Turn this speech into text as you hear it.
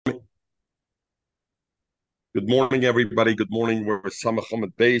Good morning, everybody. Good morning. We're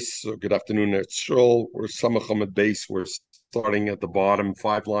Samachamad base. Good afternoon, it's Shul. We're Samachamad base. We're starting at the bottom,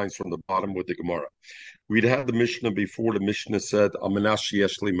 5 lines from the bottom with the Gemara. We'd had the Mishnah before. The Mishnah said, "Amanashi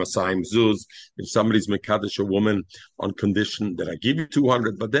yeshli masayim zuz." If somebody's mekadesh a woman on condition that I give you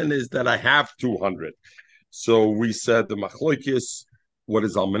 200, but then is that I have 200. So we said the machlokes. What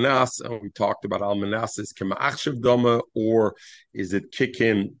is almanas? And we talked about almanas is kema'achshav dama, or is it kick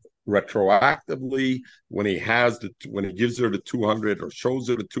in retroactively when when he gives her the 200 or shows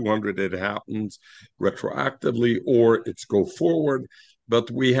her the 200, it happens retroactively, or it's go forward.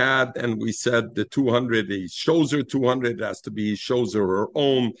 But we said the 200, he shows her 200, it has to be, he shows her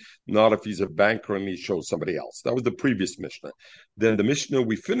own, not if he's a banker and he shows somebody else. That was the previous Mishnah. Then the Mishnah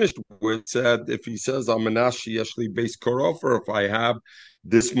we finished with said, if he says, Amanashi Yeshli base Korofer, if I have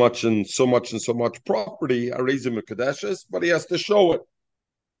this much and so much and so much property, I raise him a Kadeshes, but he has to show it.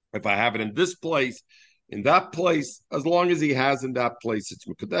 If I have it in that place, as long as he has in that place, it's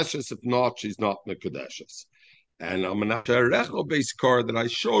Mekadeshes. If not, she's not Mekadeshes. And I'm an Recho base card that I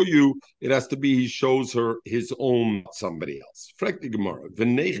show you, it has to be he shows her his own, somebody else. Frek the Gemara,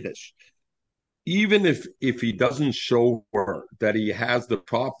 V'nechesh, even if he doesn't show her that he has the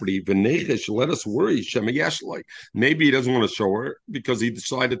property, v'nechesh, let us worry. Shemayeshloi. Maybe he doesn't want to show her because he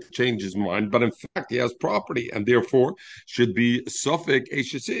decided to change his mind, but in fact he has property and therefore should be suffik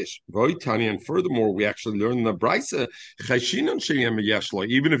eshesish. Tanya, and furthermore, we actually learn in the Brisa,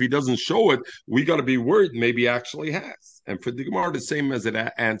 even if he doesn't show it, we got to be worried. Maybe he actually has. And for the Gemara, the same as it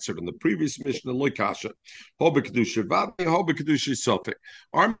answered in the previous Mishnah, Loikasha. Our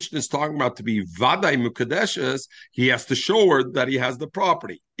Mishnah is talking about to be Vaday Mukadeshes, he has to show her that he has the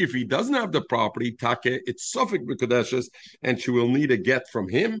property. If he doesn't have the property, Take, it's Suffolk Mukadeshes, and she will need a get from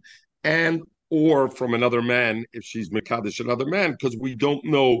him and or from another man if she's Mekadesh another man, because we don't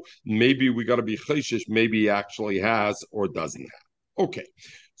know. Maybe we got to be Chayshish, maybe he actually has or doesn't have. Okay.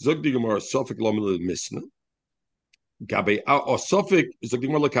 Zog the Gemara, Suffolk Lomel Mishnah. Gabe or Suffolk is like the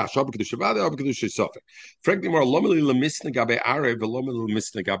more lakash. Abu Kedusha Vada, Abu Kedusha Suffolk. Frankly, more lomeli lemisna gabe are velomeli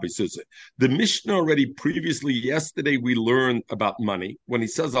lemisna gabe suze. The Mishnah already previously yesterday we learned about money when he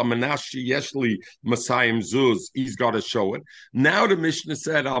says Amanashi Yeshli Masayim Zuz. He's got to show it. Now the Mishnah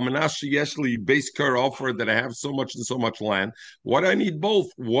said Amanashi Yeshli base car offer that I have so much and so much land. Why do I need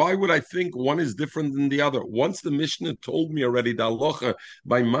both? Why would I think one is different than the other? Once the Mishnah told me already the halacha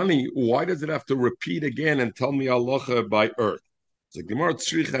by money, why does it have to repeat again and tell me halacha by earth? So Gemara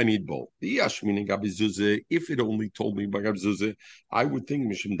Tzrich, I need both. If it only told me by Gabzuze, I would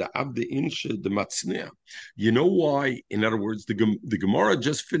think Mishim the Abde Insha the Matznea. You know why? In other words, the Gemara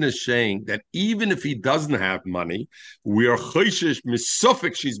just finished saying that even if he doesn't have money, we are choishish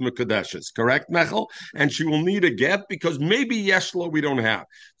misofik she's mekadeshes, correct, Mechel? And she will need a get because maybe Yeshlo we don't have.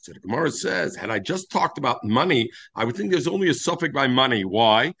 So the Gemara says, had I just talked about money, I would think there's only a suffix by money.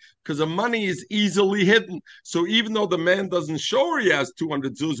 Why? Because the money is easily hidden. So even though the man doesn't show her he has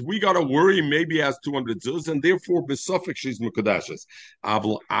 200 zuz, we got to worry maybe he has 200 zuz, and therefore besuffic she's mukadashes.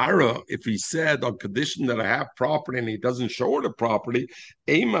 Avl ara, if he said on condition that I have property and he doesn't show her the property,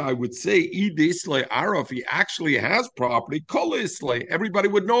 Ema, I would say, idisle ara, if he actually has property, kolisle, everybody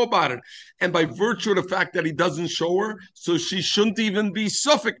would know about it. And by virtue of the fact that he doesn't show her, so she shouldn't even be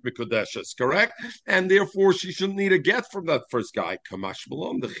suffix mukadashes, correct? And therefore she shouldn't need a get from that first guy. Kamash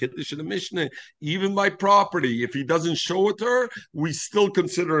Malom, the Chiddush in the Mishnah, even by property, if he doesn't show it to her, we still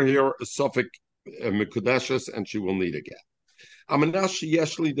consider her a suffix Mekudeshes, and she will need a get. Amanashi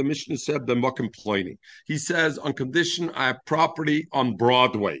Yeshli, the Mishnah said, the complaining. He says, on condition I have property on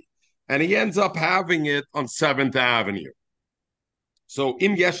Broadway, and he ends up having it on 7th Avenue. So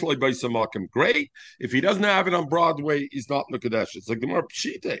im yeshloi b'isamakim, great. If he doesn't have it on Broadway, he's not mekadesh. It's like the Gemara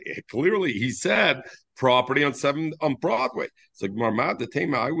Pshita. Clearly, he said property on Broadway. It's like Gemara the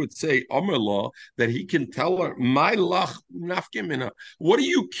Tema. I would say Amar law that he can tell her my lach nafkimina. What do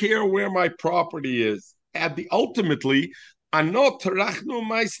you care where my property is? At the ultimately, I am going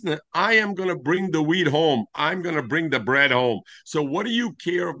to bring the wheat home. I'm going to bring the bread home. So what do you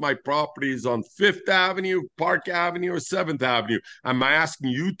care if my property is on 5th Avenue, Park Avenue, or 7th Avenue? Am I asking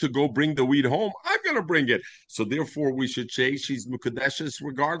you to go bring the wheat home? I'm going to bring it. So therefore, we should say she's Mukadeshes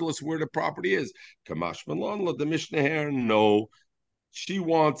regardless where the property is. Kamash Malon, the Mishnah here, no. She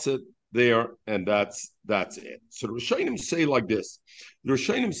wants it there, and that's it. So the Rishonim say like this. The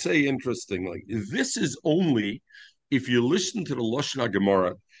Rishonim say, interestingly, this is only if you listen to the Lashon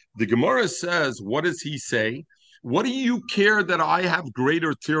Gemara. The Gemara says, what does he say? What do you care that I have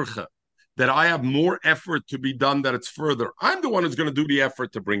greater tircha? that I have more effort to be done, that it's further. I'm the one who's going to do the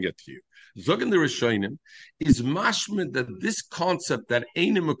effort to bring it to you. Zogan the Rishonim is mashmid that this concept that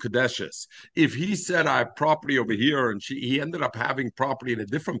Einim Kadeshes, if he said I have property over here and he ended up having property in a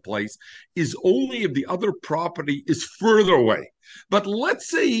different place, is only if the other property is further away. But let's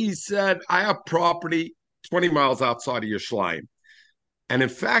say he said I have property 20 miles outside of Yerushalayim, and in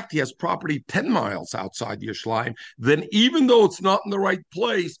fact, he has property 10 miles outside Yerushalayim, then even though it's not in the right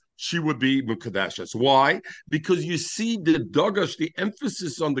place, she would be Mukadeshes. Why? Because you see the Dogash, the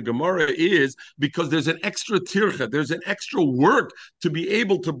emphasis on the Gemara is because there's an extra tircha, there's an extra work to be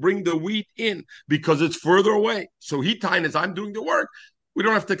able to bring the wheat in because it's further away. So he time is I'm doing the work. We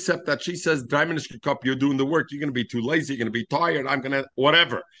don't have to accept that. She says, Cup, you're doing the work. You're going to be too lazy. You're going to be tired. I'm going to,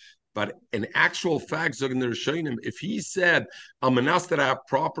 whatever. But in actual fact, if he said, I'm that I have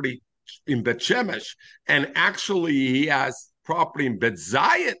property in Bet Shemesh, and actually he has property in Bet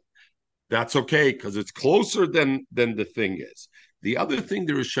Zayit, that's okay, because it's closer than the thing is. The other thing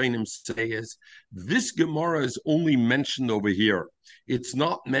the Rishonim say is, this Gemara is only mentioned over here. It's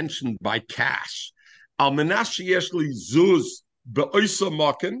not mentioned by cash. Al Menash Yeshli Zuz Be'oisa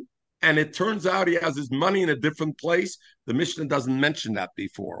Makin, and it turns out he has his money in a different place. The Mishnah doesn't mention that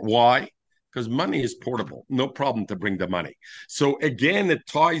before. Why? Because money is portable. No problem to bring the money. So again, it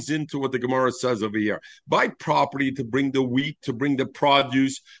ties into what the Gemara says over here. Buy property to bring the wheat, to bring the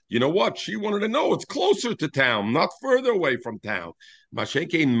produce. You know what? She wanted to know it's closer to town, not further away from town.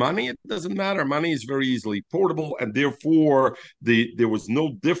 Mashake money, it doesn't matter. Money is very easily portable, and therefore there was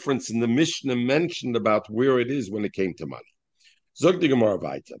no difference in the Mishnah mentioned about where it is when it came to money. Zog the Gemara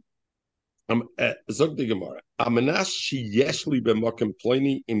weiter. Zog the Gemara. Amenash she yeshli b'makom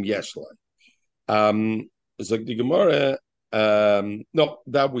ploni im yeshlai. Zog the Gemara. No,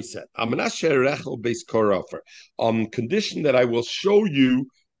 that we said. Amenash rechel base car offer on condition that I will show you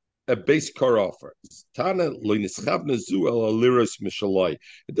a base car offer. It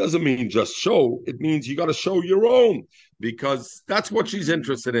doesn't mean just show. It means you got to show your own, because that's what she's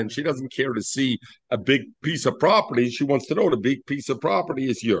interested in. She doesn't care to see a big piece of property. She wants to know the big piece of property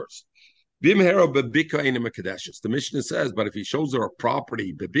is yours. The Mishnah says, but if he shows her a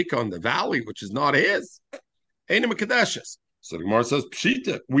property, Bebika in the valley, which is not his, Einim Kadeshes. So the Gemara says,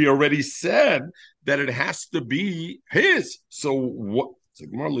 Pshita, we already said that it has to be his. So what? That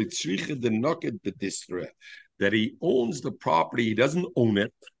he owns the property, he doesn't own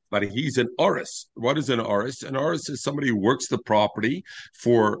it, but he's an oris. What is an oris? An oris is somebody who works the property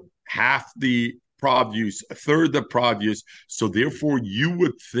for half the produce, a third the produce. So therefore, you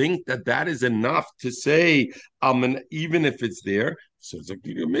would think that that is enough to say, even if it's there. So it's like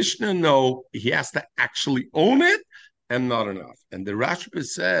the Mishnah, no, he has to actually own it. And not enough. And the Rashba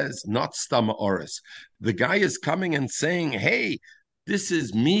says, not Stama Oris. The guy is coming and saying, hey, this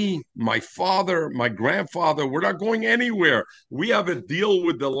is me, my father, my grandfather. We're not going anywhere. We have a deal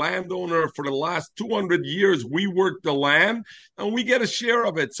with the landowner for the last 200 years. We work the land and we get a share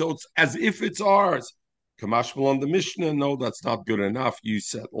of it. So it's as if it's ours. Kamashmal on the Mishnah, no, that's not good enough. You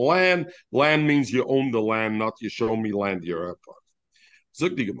said land. Land means you own the land, not you show me land you're a part.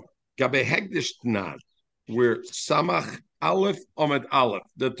 Zuk di Gemara. Gabe hegdish tnan. We're Samach Aleph Omid Aleph,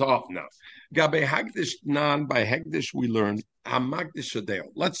 the top now. Gabe Hagdish Nan, by Hagdish we learned Hamagdish Shadeo.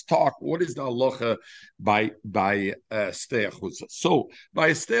 Let's talk. What is the halacha by Steach Chuzah? So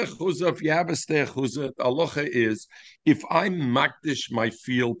by Steach Chuzah, if you have a Steach Chuzah, the halacha is if I magdish my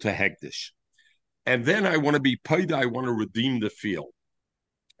field to Hagdish, and then I want to be paid, I want to redeem the field.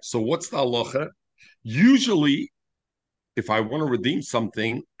 So what's the halacha? Usually, if I want to redeem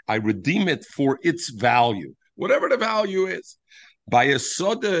something, I redeem it for its value, whatever the value is. By a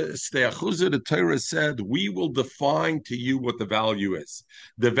soda steachuza, the Torah said, we will define to you what the value is.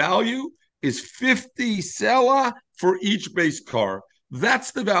 The value is 50 selah for each base car.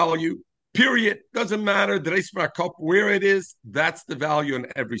 That's the value, period. Doesn't matter, where it is, that's the value in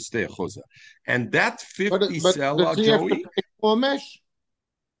every steachuza. And that 50 selah, Joey.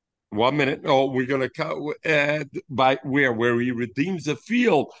 1 minute. Oh, we're going to cut by where he redeems a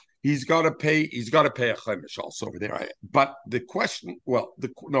field. He's got to pay. He's got to pay a chaimish also over there. But the question,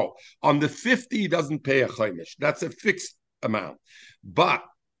 on the 50 he doesn't pay a chaimish. That's a fixed amount. But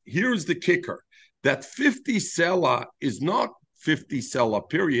here's the kicker: that 50 selah is not 50 selah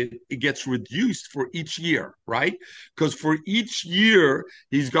period. It gets reduced for each year, right? Because for each year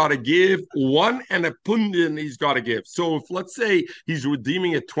he's got to give one and a pundin. He's got to give. So if let's say he's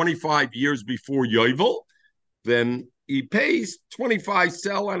redeeming it 25 years before Yovel, then he pays 25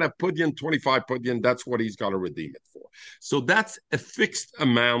 sell and a pudyan, 25 pudyan. That's what he's got to redeem it for. So that's a fixed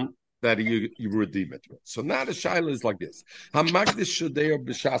amount that you redeem it with. So now the shaila is like this: Hamagdish shadei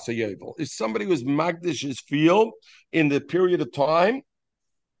b'shasa yovel. If somebody was magdish his field in the period of time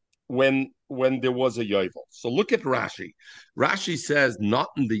when there was a yovel. So look at Rashi. Rashi says not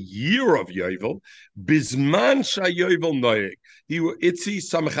in the year of yovel, bisman shayovel noyeg. He itzi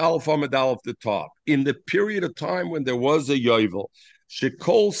samchal famedal of the top in the period of time when there was a yovel.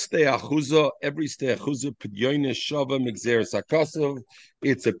 Shekol steachuza, every steachuza pidyonis shava migzer sakosov.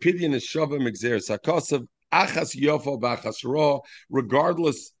 It's a pidyonis shava migzer sakosov. Achas yofa b'achas ra.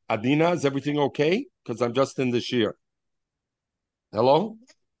 Regardless, Adina, is everything okay? Because I'm just in the shir. Hello.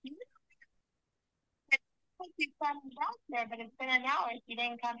 He's coming back there, but it's been an hour. He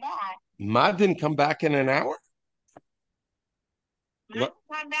didn't come back. Ma didn't come back in an hour? Come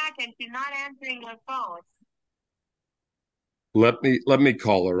back and she's not answering her phone. Let me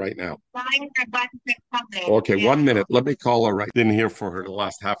call her right now. Okay, yeah. 1 minute. Let me call her right. Didn't hear from her the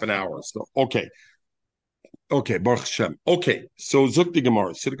last half an hour. So okay, Baruch Hashem. Okay, so Zuk the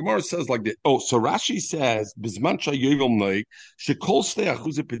Gemara. So the Gemara says like this. Oh, so Rashi says, Bizman shayovel noig, shekol stei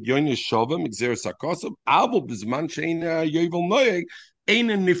achuzah pidyonis shavim, exer sakosov, avo bizman shein yovel noig,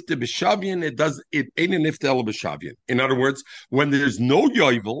 Eina nifte b'shavyin, it eina nifte el b'shavyin. In other words, when there's no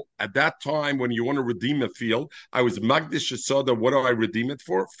yovel, at that time when you want to redeem a field, I was magdish soda. What do I redeem it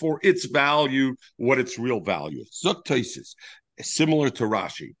for? For its value, what its real value. Zuk toises. Similar to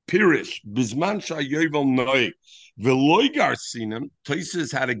Rashi, Pirish Bizman Shayovel Noy Veloigar Sinem.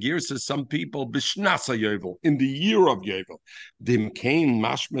 Toises had a gear says some people Bishnasa Yovel in the year of Yovel. Dim Kain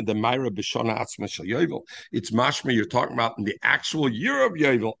Mashma the Myra Bishona Atzma Shayovel. It's Mashma you're talking about in the actual year of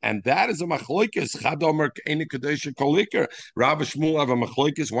Yovel, and that is a machloikis. Chadomer Kaina Kadesha Kolikar. Rabbi Shmuel have a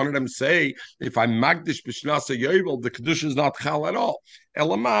machloikis. One of them say if I'm Magdish Bishnasa Yovel, the Kedusha is not chal at all.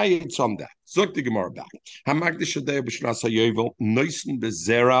 Elamai it's on that. Zok the Gemara back. Hamagdish Shadei B'Shnas HaYovel Noisen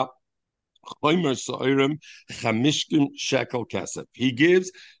Bezera Chomer Soirim Chamishkim Shekel Kesef. He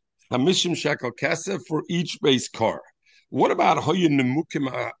gives Chamishkim Shekel Kesef for each base car. What about Hoyin Nemukim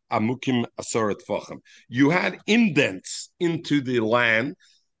Amukim Asoret Fachem? You had indents into the land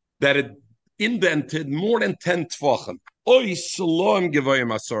that it indented more than 10 tfachim.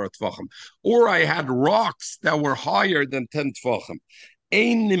 Or I had rocks that were higher than 10 tfachim.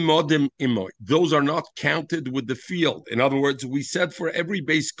 Those are not counted with the field. In other words, we said for every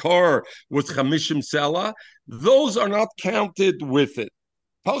base car was chamishim sela. Those are not counted with it.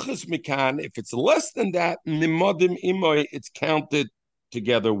 Pachas mikan, if it's less than that, nimodim imoy, it's counted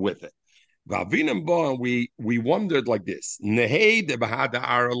together with it. We wondered like this. Very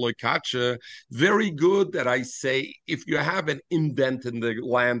good that I say if you have an indent in the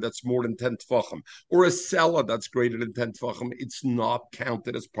land that's more than 10 tefachim, or a cellar that's greater than 10 tefachim, it's not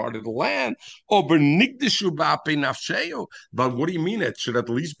counted as part of the land. But what do you mean? It should at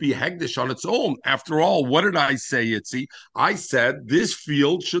least be hegdish on its own. After all, what did I say, Itzi? I said this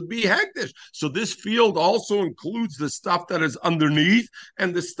field should be hegdish. So this field also includes the stuff that is underneath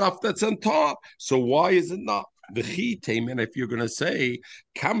and the stuff that's on top. So why is it not? The chitamen, if you're going to say,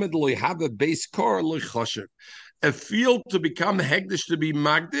 kamidly have a base car lechoshev. A field to become hegdish to be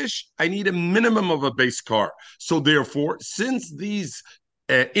magdish, I need a minimum of a base car. So therefore, since these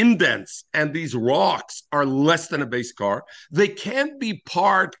indents and these rocks are less than a base car, they can't be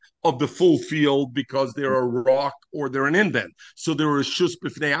part of the full field because they're a rock or they're an indent. So they're a shus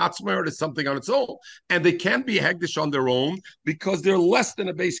b'fnei atzma or something on its own. And they can't be hegdish on their own because they're less than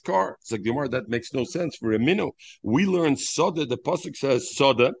a base car. It's like, Gemara, that makes no sense for a minute. We learn soda, the pasuk says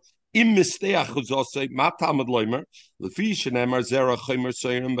soda, im misteach chuzosei matamad loimer lefi shenemar zera chaymer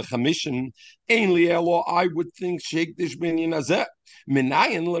soirim b'chamishin ein lielo. I would think sheikh dish binyan azeh.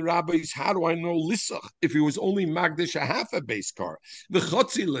 Minayin l'rabbis, how do I know lisach if he was only magdish a half a base car, the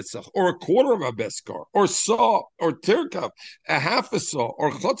chotzi lisach, or a quarter of a base car, or saw, or tirkav, a half a saw, or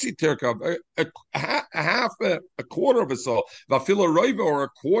chotzi tirkav, a quarter of a saw, vafila roiva, or a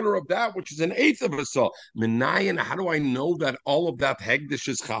quarter of that, which is an eighth of a saw. Minayin, how do I know that all of that hegdish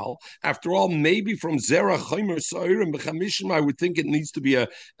is chal? After all, maybe from zera chaymer soirim b'chamishim, I would think it needs to be a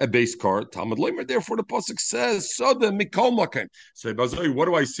base car. Talmud Leimer. Therefore, the pasuk says, "So the mikol makim." So, what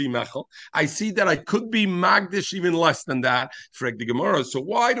do I see, Mechel? I see that I could be magdish even less than that. Frag the Gemara. So,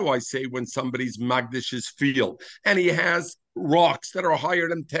 why do I say when somebody's magdish his field and he has rocks that are higher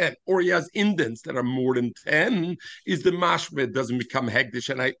than 10, or he has indents that are more than 10, is the mashmeh doesn't become hegdish,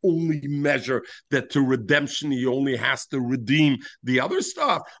 and I only measure that to redemption he only has to redeem the other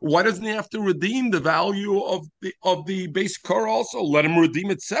stuff. Why doesn't he have to redeem the value of the base car also? Let him redeem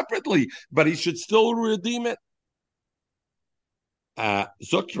it separately, but he should still redeem it.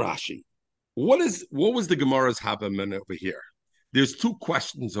 Zok Rashi. What was the Gemara's Habaman over here? There's two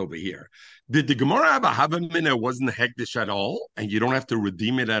questions over here. Did the Gemara have a Havamina wasn't Hekdesh at all, and you don't have to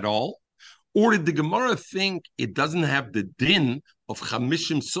redeem it at all? Or did the Gemara think it doesn't have the din of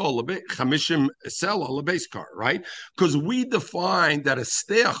chamishim sel al base car, right? Because we define that a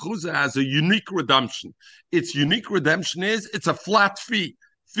stei achuza has a unique redemption. Its unique redemption is it's a flat fee.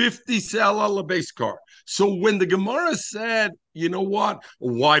 50 sell a base car. So when the Gemara said, you know what,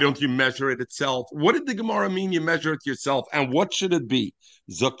 why don't you measure it itself? What did the Gemara mean you measure it yourself? And what should it be?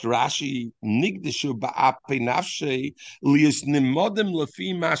 Zokt Rashi, nigdishu ba'ape nafshe, lius nimodim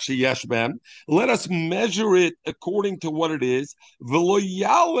lefi mashi yeshbem. Let us measure it according to what it is. V'lo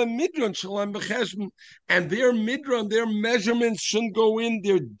yale midron shalem b'cheshbon. And their midron, their measurements shouldn't go in,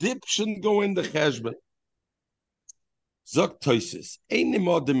 their dip shouldn't go in the cheshbon. Zok Toises, ein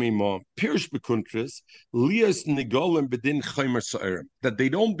nimodim imam, Pirish bekuntris, lias nigolim bedin chaymer sa'erim, that they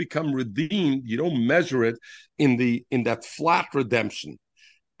don't become redeemed, you don't measure it in that flat redemption.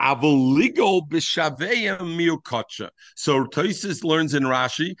 Avoligo b'shaveya miukacha. So Toises learns in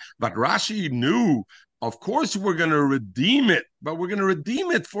Rashi, but Rashi knew, of course, we're going to redeem it, but we're going to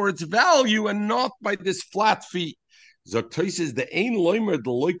redeem it for its value and not by this flat fee. Zoktois the ain loimer the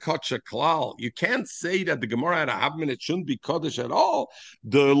loikacha klal. You can't say that the Gemara had a havmin, it shouldn't be kaddish at all.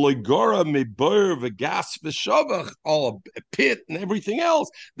 The loigora mebur v'gas v'shavach, all a pit and everything else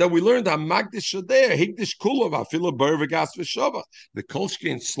that we learned on magdish shadeh higdish kulav afila bur v'gas v'shavach the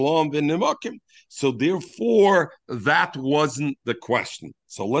kolshke and slom v'nimakim. So therefore, that wasn't the question.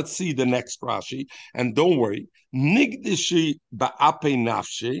 So let's see the next Rashi, and don't worry, nigdishi ba'ape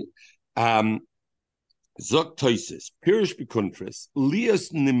nafshi. Zok Toises, Pirish Bekuntris,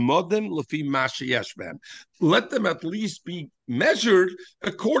 Lias Nimodem Lefi Mashi Yeshbem. Let them at least be measured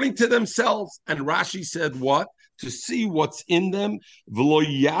according to themselves. And Rashi said what? To see what's in them.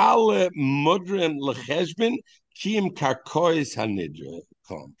 V'loyale Mudrem Lecheshbin, Kim Karkois Hanidra.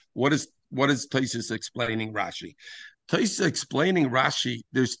 What is Toises explaining Rashi? Toises explaining Rashi,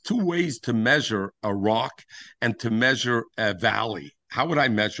 there's two ways to measure a rock and to measure a valley. How would I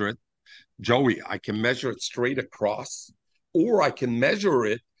measure it? Joey, I can measure it straight across, or I can measure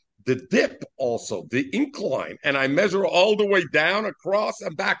it, the dip also, the incline, and I measure all the way down, across,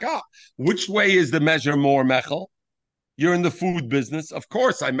 and back up. Which way is the measure more, Mechel? You're in the food business. Of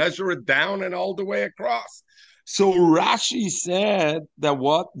course, I measure it down and all the way across. So Rashi said that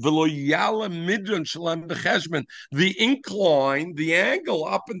what? The incline, the angle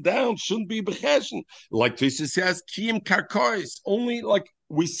up and down shouldn't be becheshen. Like Tisa says, kiyim karkois, only like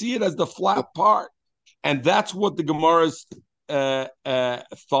we see it as the flat part. And that's what the Gemara's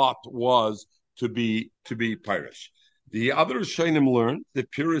thought was to be Pirish. The other Shainim learned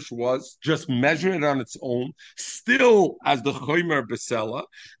that Pirish was just measure it on its own, still as the Choymer Besela,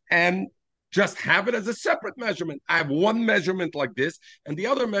 and just have it as a separate measurement. I have one measurement like this and the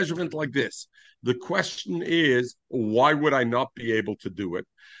other measurement like this. The question is, why would I not be able to do it?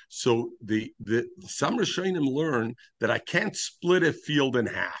 So some Rishonim learn that I can't split a field in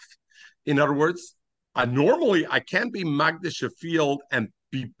half. In other words, normally I can't be magdish a field and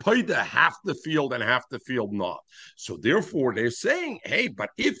be paid to half the field and half the field not. So therefore, they're saying, hey, but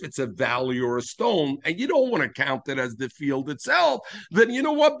if it's a valley or a stone, and you don't want to count it as the field itself, then you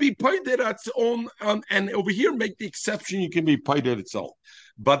know what? Be paid at its own, and over here, make the exception. You can be paid at its own.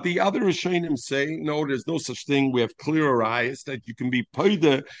 But the other Rishonim say, no, there's no such thing. We have clearer eyes that you can be paid.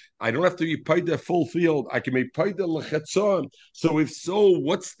 I don't have to be paid the full field. I can be paid the lechetzon. So if so,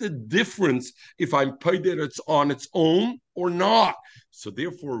 what's the difference if I'm paid that it's on its own or not? So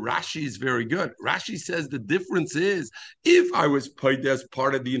therefore, Rashi is very good. Rashi says the difference is if I was paid as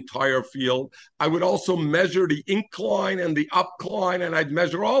part of the entire field, I would also measure the incline and the upcline, and I'd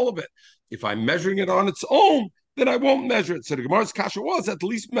measure all of it. If I'm measuring it on its own, then I won't measure it. So the Gemara's kasha was at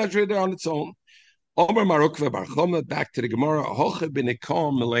least measure it on its own. Back to the Gemara.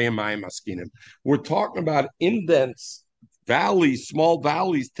 We're talking about indents, valleys, small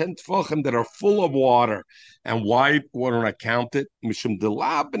valleys, 10 tefachim that are full of water. And why don't I count it?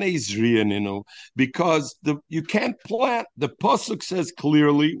 Because you can't plant. The pasuk says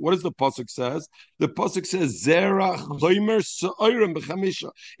clearly. What does the pasuk says? The pasuk says zera chomer se'orim b'chamisha.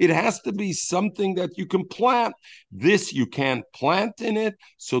 It has to be something that you can plant. This you can't plant in it,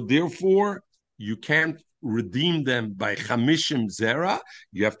 so therefore you can't redeem them by chamishim zera.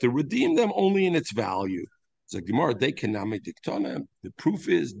 You have to redeem them only in its value. So Gemara, they can diktana. The proof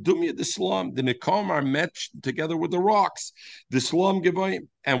is dumya the slum. The nikom are matched together with the rocks. The slum givayim.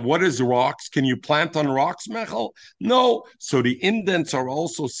 And what is rocks? Can you plant on rocks, Mechel? No. So the indents are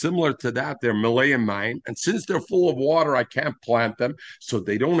also similar to that. They're Malayan mine. And since they're full of water, I can't plant them. So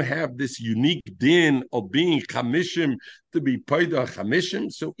they don't have this unique din of being chamishim to be paida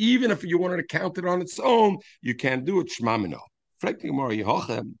chamishim. So even if you wanted to count it on its own, you can't do it. Shmamino.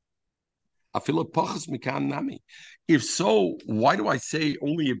 If so, why do I say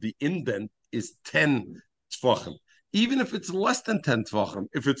only if the indent is 10 tfachim? Even if it's less than 10 tfachim,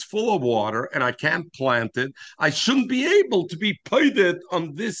 if it's full of water and I can't plant it, I shouldn't be able to be paid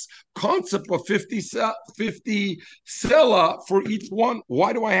on this concept of 50 sela for each one.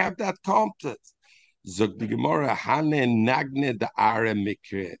 Why do I have that concept? Zog the Gemara, Hane Nagne the Ara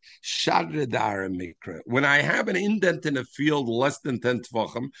Mikre, Shadre the Ara Mikre. When I have an indent in a field less than 10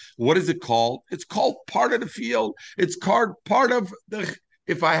 tvachim, what is it called? It's called part of the field. It's called part of the.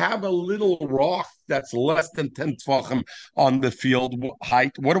 If I have a little rock that's less than 10 tvachim on the field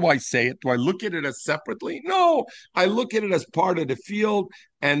height, what do I say it? Do I look at it as separately? No, I look at it as part of the field,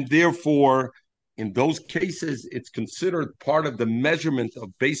 and therefore in those cases, it's considered part of the measurement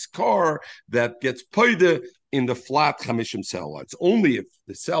of base car that gets paid in the flat chamishim sela. It's only if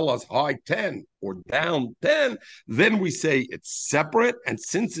the sela is high 10 or down 10, then we say it's separate. And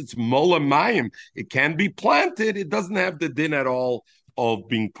since it's mola mayim, it can be planted. It doesn't have the din at all of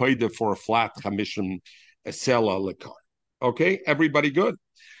being paid for a flat chamishim sela lekar. Okay, everybody good?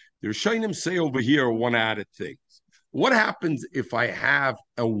 The Rishonim say over here one added thing. What happens if I have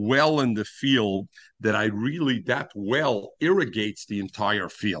a well in the field that well irrigates the entire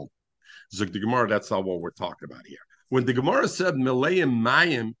field? Zog the Gemara, that's not what we're talking about here. When the Gemara said Milayim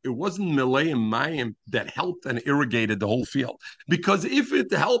Mayim, it wasn't Milayim Mayim that helped and irrigated the whole field. Because if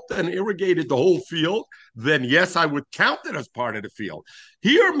it helped and irrigated the whole field, then yes, I would count it as part of the field.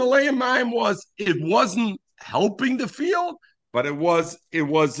 Here, Milayim Mayim it wasn't helping the field, but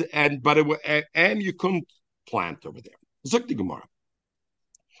and you couldn't plant over there. Zok the Gemara.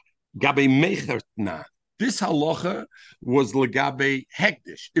 Gabe mechertna. This halacha was legabe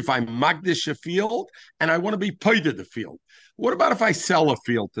hektish. If I magdish a field and I want to be paid at the field, what about if I sell a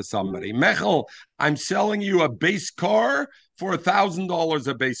field to somebody? Mechel, I'm selling you a base car for $1,000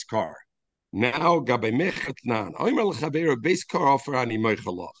 a base car. Now, gabe mechatnan. Oimer lechaber a base car offer ani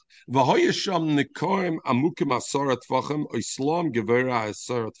mechalach. V'hoyesham nekoim amukim asarat tvachim oislam gevera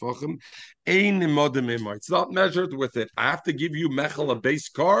asarat tvachim ein nimodim imay. It's not measured with it. I have to give you mechel a base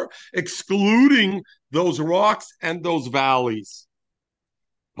car, excluding those rocks and those valleys.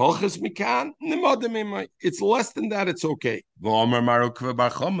 It's less than that, it's okay.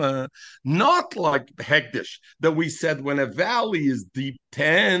 Not like Hekdesh, that we said when a valley is deep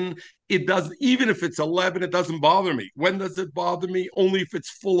 10, it does, even if it's 11, it doesn't bother me. When does it bother me? Only if it's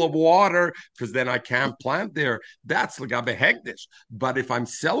full of water, because then I can't plant there. That's like a Hekdesh. But if I'm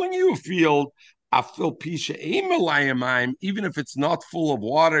selling you a field, even if it's not full of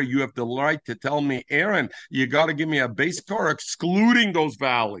water, you have the right to tell me, Aaron, you got to give me a base car excluding those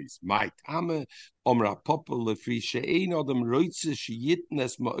valleys. My tame omra papa lefi she'ein adam roitze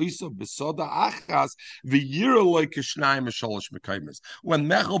sheyitnes ma'isa besoda achas v'yira like shnayim shalosh mekaymes. When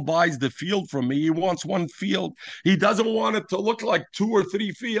Mechel buys the field from me, he wants one field. He doesn't want it to look like 2 or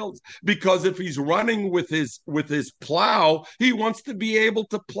 3 fields, because if he's running with his plow, he wants to be able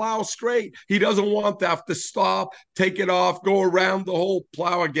to plow straight. He doesn't want to have to stop, take it off, go around the whole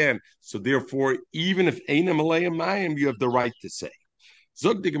plow again. So therefore, even if Einam Alayim Mayim, you have the right to say.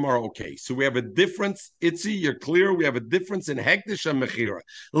 Zog the Gemara, okay. So we have a difference. Itzi, you're clear. We have a difference in Hekdesh and Mechira.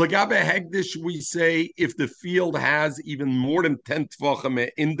 Lagabe Hekdesh, we say if the field has even more than 10 Tvachim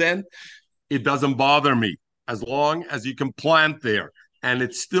indent, it doesn't bother me as long as you can plant there. And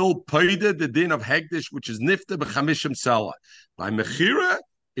it's still paid the din of Hekdesh, which is Nifta B'chamishim Sala. By Mechira,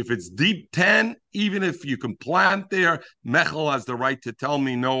 if it's deep 10, even if you can plant there, Mechel has the right to tell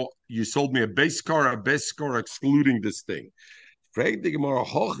me, no, you sold me a base car excluding this thing. When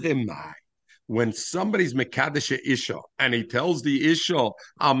somebody's Mekadesh Isha and he tells the Isha,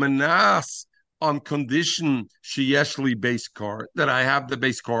 Amanas, on condition Sheyeshli base car, that I have the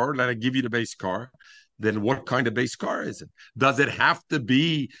base car, that I give you the base car, then what kind of base car is it? Does it have to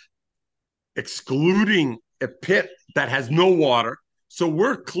be excluding a pit that has no water? So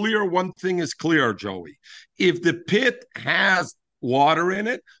we're clear. One thing is clear, Joey. If the pit has water in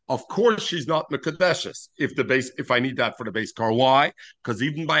it, of course she's not Mekadeshes. If I need that for the base car, why? Because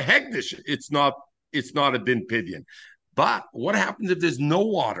even by Hegdish, it's not a din pidyon. But what happens if there's no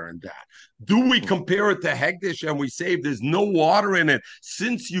water in that? Do we compare it to Hegdish and we say if there's no water in it,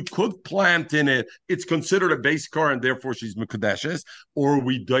 since you could plant in it, it's considered a base car and therefore she's Mekadeshes? Or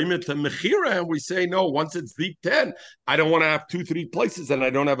we dime it to Mechira and we say, no, once it's deep 10, I don't want to have 2, 3 places and I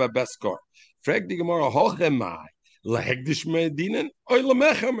don't have a best car. Frag die Gemara, hochemai, lehegdish medinen, oi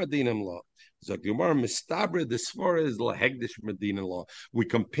lemecher medinen law. Zog Gemara, mistabre, this far is lahegdish medinen law. We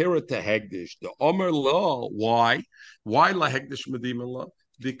compare it to Hegdish. The Omer law, why? Why lahegdish medinen law?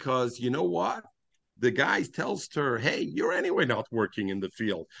 Because you know what? The guy tells her, hey, you're anyway not working in the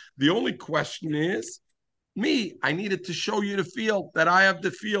field. The only question is, me, I needed to show you the field, that I have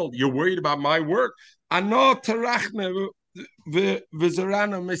the field. You're worried about my work. Ano terachne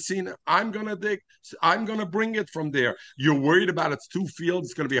v'zerana mesina. I'm gonna dig. I'm gonna bring it from there. You're worried about it's 2 fields.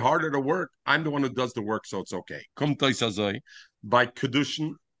 It's gonna be harder to work. I'm the one who does the work, so it's okay. Kum toisazoi. By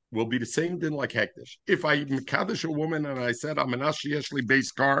Kedushin will be the same thing like Hektish. If I Mekadosh a woman and I said I'm an Ashiyeshli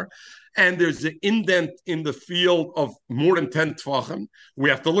base car, and there's an indent in the field of more than 10 tvachim, we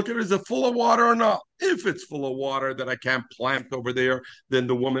have to look at it, is it full of water or not? If it's full of water that I can't plant over there, then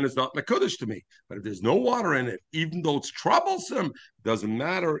the woman is not Mekadosh to me. But if there's no water in it, even though it's troublesome, doesn't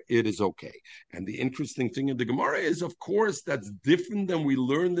matter, it is okay. And the interesting thing in the Gemara is, of course, that's different than we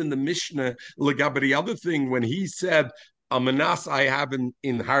learned in the Mishnah, the other thing, when he said, Amanas I have in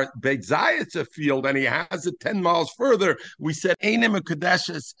Beit Zayit's field, and he has it 10 miles further. We said Einem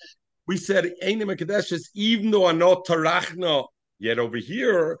Kadeshes. We said Einem Kadeshes, even though Anot Tarachna, yet over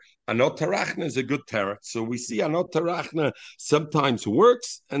here, Anot Tarachna is a good teretz. So we see Anot Tarachna sometimes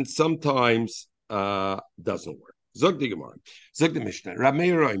works and sometimes doesn't work. Zog the Gemara, Zog the Mishnah,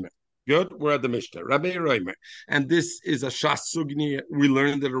 Ramei Roimer. Good, we're at the Mishnah, Rabbi Reimer. And this is a Shas Sugni. We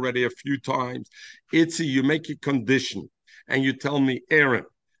learned it already a few times. You make a condition and you tell me, Aaron,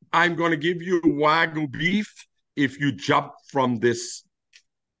 I'm going to give you Wagyu beef if you jump from this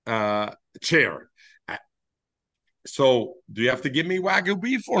chair. So do you have to give me Wagyu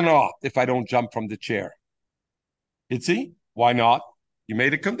beef or not if I don't jump from the chair? Why not? You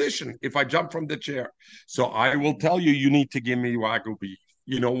made a condition if I jump from the chair. So I will tell you, you need to give me Wagyu beef.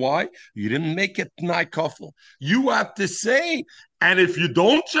 You know why? You didn't make it Tnai Kofel. You have to say, and if you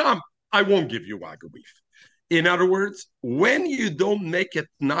don't jump, I won't give you Wagyu beef. In other words, when you don't make it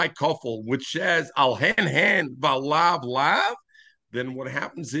Tnai Kofel, which says al hen valav lav, then what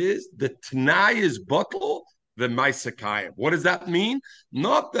happens is the Tnai is bottle, the Maisakayim. What does that mean?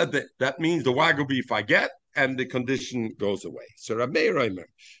 Not that that means the Wagyu beef I get and the condition goes away. So Rabbi Reimer,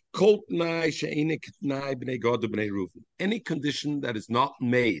 any condition that is not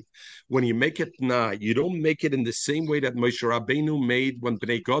made, when you make it tnai, you don't make it in the same way that Moshe Rabbeinu made when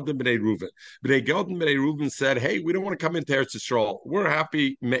Bnei Gad and Bnei Reuven. Bnei Gad and Bnei Reuven said, hey, we don't want to come into Eretz Yisrael. We're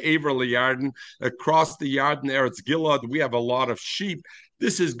happy, me'ever liyarden, across the Yarden, Eretz Gilad, we have a lot of sheep.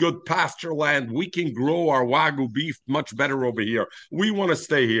 This is good pasture land. We can grow our Wagyu beef much better over here. We want to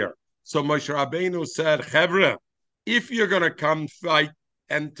stay here. So Moshe Rabbeinu said, Chevra, if you're going to come fight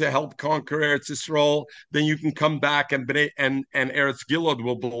and to help conquer Eretz Yisrael, then you can come back and Eretz Gilad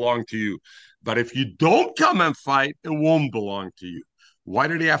will belong to you. But if you don't come and fight, it won't belong to you. Why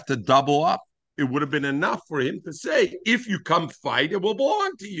did he have to double up? It would have been enough for him to say, if you come fight, it will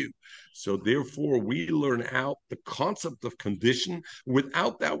belong to you. So therefore, we learn out the concept of condition.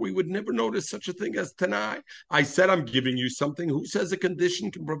 Without that, we would never notice such a thing as Tanai. I said I'm giving you something. Who says a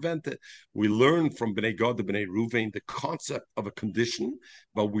condition can prevent it? We learn from Bnei Gad and Bnei Ruvain the concept of a condition,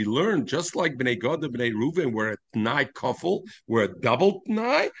 but we learn just like Bnei Gad and Bnei Ruvain, we're a Tanai kafel, we're a double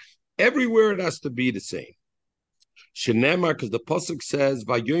Tanai. Everywhere it has to be the same. Shenemar, because the pasuk says,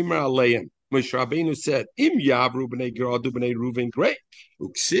 "Vayomer aleim." Moshe Rabbeinu said, "Im yavru b'nei Gad b'nei Ruvain, great."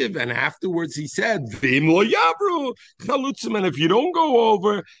 Uksiv, and afterwards he said, "Vim lo yavru chalutzim," and if you don't go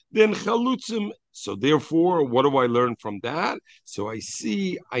over, then chalutzim. So therefore, what do I learn from that? So I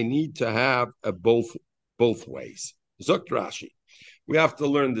see I need to have a both ways. Zok Rashi. We have to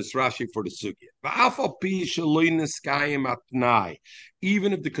learn this Rashi for the sugya.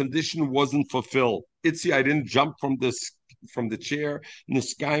 Even if the condition wasn't fulfilled, I didn't jump from the chair. You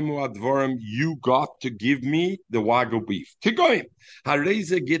got to give me the Wagyu beef.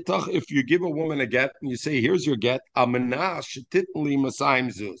 If you give a woman a get and you say, here's your get, and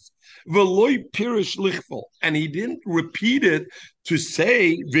he didn't repeat it to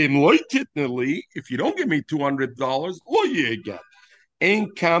say, if you don't give me $200, you get. We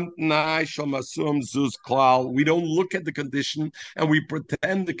don't look at the condition and we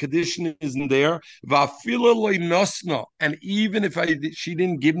pretend the condition isn't there. And even if she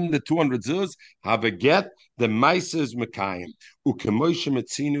didn't give him the 200 zuz, have a get, The Maisa is Mekayim. Ukemoishe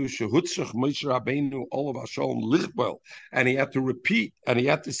Metzinu Shehutzrach Moshe Rabbeinu Olav Hashalom Lichbel, and he had to repeat, and he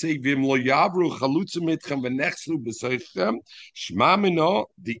had to say Vim Lo Yavru Chalutzim Mitchem V'Nechslu B'Seichem Shma Mino.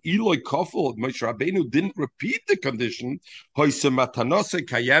 The Eloi Kofel Moshe Rabbeinu didn't repeat the condition. Hoise Matanose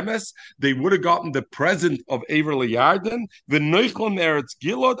Kayemes. They would have gotten the present of Ever Yarden. V'Neichel Eretz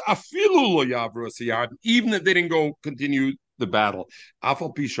Gilad Afilu Lo Yavru Yarden, even if they didn't go continue the battle.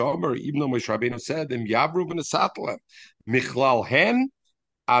 Afal Pishomer, even though Moshe Rabbeinu said, "Im Yavru v'Nesatla, Michlal Hen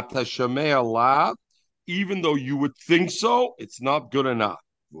Atashamei Allah." Even though you would think so, it's not good enough.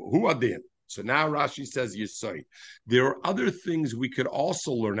 Who are they? So now Rashi says Yisai. There are other things we could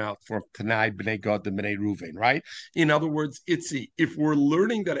also learn out from Tanai, Bnei Gad, and Bnei Ruvain, right? In other words, if we're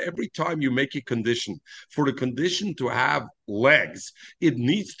learning that every time you make a condition, for the condition to have legs, it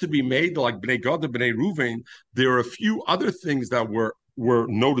needs to be made like Bnei Gad and Bnei Ruvain. There are a few other things that were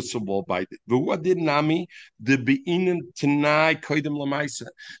noticeable by it.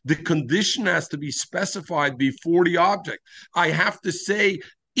 The condition has to be specified before the object. I have to say,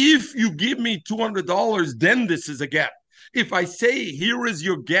 if you give me $200, then this is a get. If I say, here is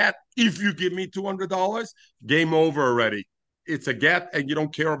your get, if you give me $200, game over already. It's a get, and you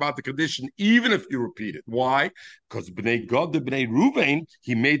don't care about the condition, even if you repeat it. Why? Because Bnei Gad, Bnei Ruvain,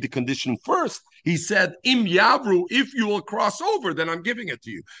 he made the condition first. He said, Im Yavru, if you will cross over, then I'm giving it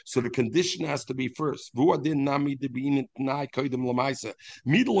to you. So the condition has to be first. Since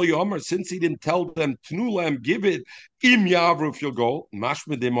he didn't tell them, Tnulem, give it, Im Yavru, if you'll go, the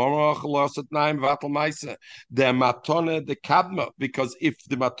matone, the kadma, because if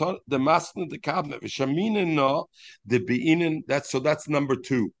the matone, the masna, the kadma, Shamina no, the beinin, that's number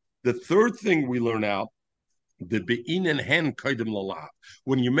two. The third thing we learn out, the beinin hen kaidim lalav.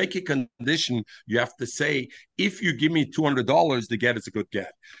 When you make a condition, you have to say, if you give me $200, the get is a good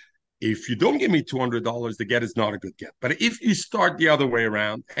get. If you don't give me $200, the get is not a good get. But if you start the other way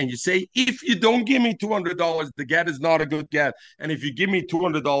around and you say, if you don't give me $200, the get is not a good get. And if you give me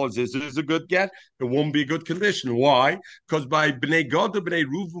 $200, this is a good get, it won't be a good condition. Why? Because by Bnei Gad to Bnei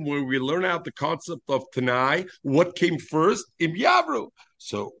Reuven, where we learn out the concept of Tanai, what came first? Im Yavru.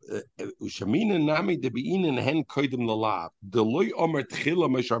 So, Ushamina Nami de Beinin Hen Koidim Lalav. The Loy Omer Tchila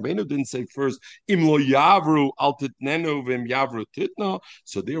Moshe Rabbeinu didn't say first Im Lo Yavru Al Titnenu Vim Yavru Titna.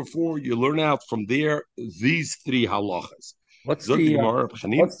 So therefore, you learn out from there these three halachas. What's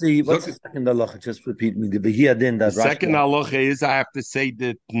the second halacha? Just repeat me. The second halacha is I have to say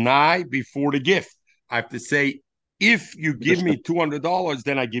the Tnai before the gift. I have to say, if you give me $200,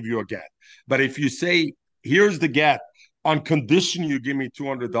 then I give you a get. But if you say, here's the get, on condition you give me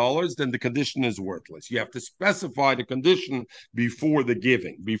 $200, then the condition is worthless. You have to specify the condition before the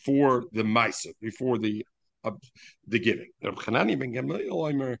giving, before the ma'aseh, before the giving. No.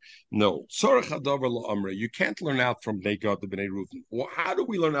 You can't learn out from Bnei Gad to Bnei Reuven. Well, how do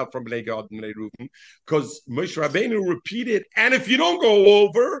we learn out from Bnei Gad to Bnei Reuven? Because Moshe Rabbeinu repeated, and if you don't go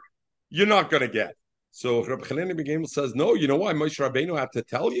over, you're not going to get. So Reb Chanina ben Gamliel says, no, you know why Moshe Rabbeinu had to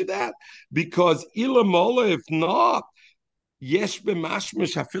tell you that? Because ilamola, if not, Yesh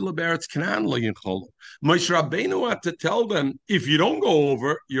b'mashmish hafilu be'eretz Canaan lo yincholu. Moshe Rabbeinu had to tell them, if you don't go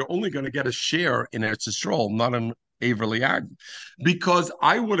over, you're only going to get a share in Eretz Yisrael, not in Aver Yarden. Because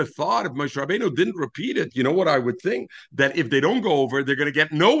I would have thought if Moshe Rabbeinu didn't repeat it, you know what I would think? That if they don't go over, they're going to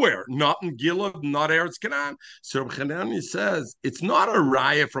get nowhere, not in Gilad, not Eretz Canaan. So Chanani says, it's not a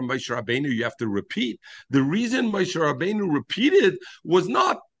raya from Moshe Rabbeinu you have to repeat. The reason Moshe Rabbeinu repeated was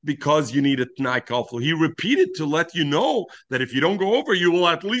not because you need a Tnai Kafel. He repeated to let you know that if you don't go over, you will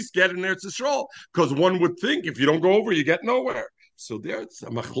at least get an Eretz Yisrael. Because one would think if you don't go over, you get nowhere. So there's a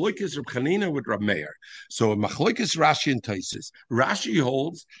machloikis Reb Chanina with Reb Meir. So a machloikis Rashi and Taisis. Rashi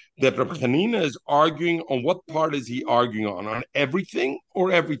holds that Reb Chanina is arguing on what part is he arguing on everything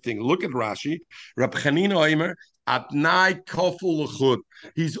or everything. Look at Rashi. Reb Chanina Omer, Atnai kaful l'chud.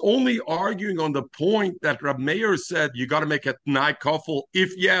 He's only arguing on the point that Rab Meir said you got to make a tnai kaful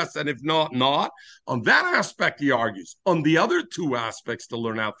if yes and if not, not. On that aspect, he argues. On the other two aspects to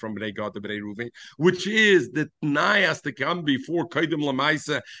learn out from Bnei Gad to Bnei Reuven, which is the tnai has to come before kaidim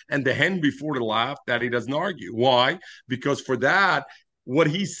lamaisa and the hen before the lav, that he doesn't argue. Why? Because for that, what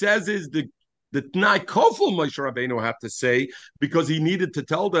he says is the Tnai Kofel Moshe Rabbeinu had to say, because he needed to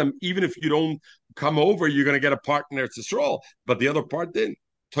tell them, even if you don't come over, you're going to get a part in Eretz Yisrael. But the other part didn't.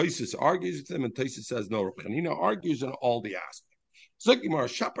 Tosfos argues with him, and Tosfos says, no, Reb Chanina argues on all the aspects. I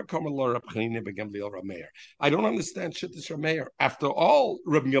don't understand Shittas Rameir. After all,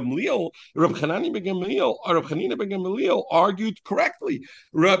 Reb Chanani ben Gamliel, or Reb Chanina ben Gamliel argued correctly.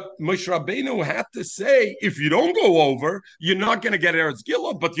 Reb Moshe Rabbeinu had to say, if you don't go over, you're not going to get Eretz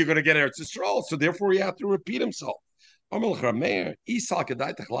Gilad, but you're going to get Eretz Yisrael. So therefore, he had to repeat himself. If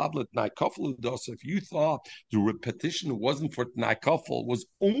you thought the repetition wasn't for Tnai Kafel, was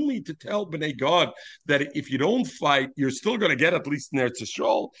only to tell Bnei God that if you don't fight, you're still going to get at least in Eretz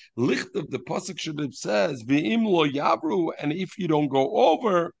Yisrael. Licht of the pasuk Shabbat says, "Ve'im lo yavru," and if you don't go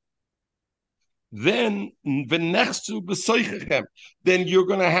over, then v'nechsu b'soichechem, then you're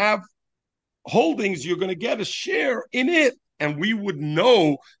going to have holdings. You're going to get a share in it, and we would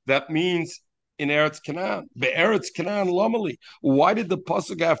know that means in Eretz Canaan. Be'eretz Canaan lamali. Why did the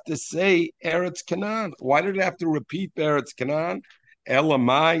pasuk have to say Eretz Canaan? Why did it have to repeat Be'eretz Canaan?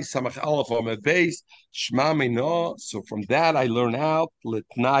 Elamai samach aleph amid base shma mino. So from that I learn out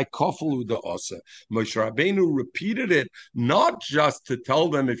litnai kofelu da osa. Moshe Rabbeinu repeated it not just to tell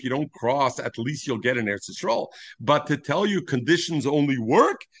them if you don't cross, at least you'll get an Eretz Yisrael, but to tell you conditions only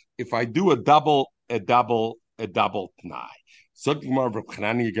work if I do a double t'nai. He's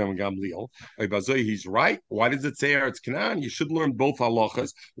right. Why does it say Eretz Canaan? You should learn both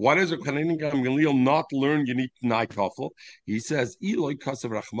halachas. Why does Reb Chanani Gamliel not learn you need t'nai kafel? He says, Eloi kasav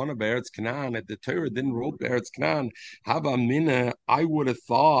rachmana be'eretz Canaan. At the Torah didn't wrote be'eretz Canaan. Haba mina. I would have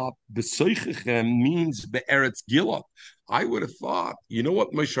thought b'soichechem means be'eretz Gilad. I would have thought, you know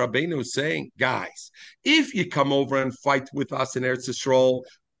what Moshe Rabbeinu is saying? Guys, if you come over and fight with us in Eretz Yisrael,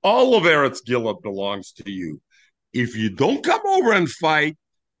 all of Eretz Gilad belongs to you. If you don't come over and fight,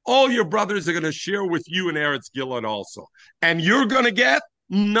 all your brothers are going to share with you in Eretz Gilad also. And you're going to get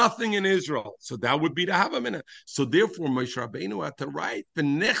nothing in Israel. So that would be the Havamina. So therefore, Moshe Rabbeinu had to write,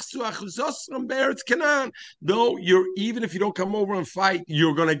 though you're, even if you don't come over and fight,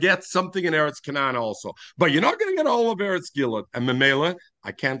 you're going to get something in Eretz Canaan also. But you're not going to get all of Eretz Gilad. And Memela,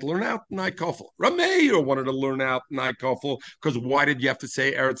 I can't learn out Nai Kofel. Rameir wanted to learn out Nai Kofel because why did you have to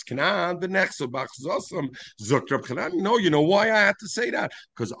say Eretz Canaan? The next No, you know why I had to say that?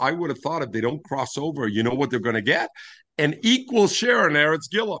 Because I would have thought if they don't cross over, you know what they're going to get? An equal share in Eretz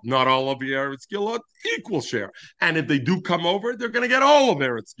Gilad. Not all of the Eretz Gilad, equal share. And if they do come over, they're going to get all of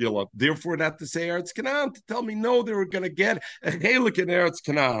Eretz Gilad. Therefore, not to say Eretz Canaan, to tell me, no, they were going to get a chelik in Eretz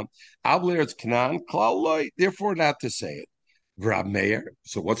Canaan. Abel Eretz Canaan, klaloi, therefore not to say it. Rab Meir.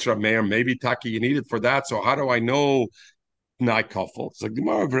 So what's Rab Meir? Maybe Taki, you need it for that. So how do I know Nai Kafel? So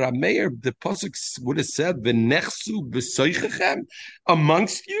Gemara of Rab Meir, the pasuk would have said, "V'nechsu b'soichechem,"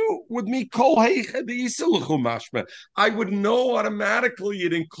 amongst you with me kol heicha de'isilchu mashma. I would know automatically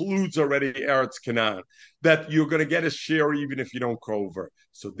it includes already Eretz Canaan, that you're going to get a share even if you don't go over.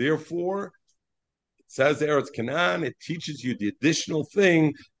 So therefore, says Eretz Canaan, it teaches you the additional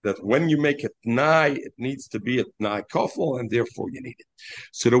thing that when you make a t'nai, it needs to be a t'nai kofel, and therefore you need it.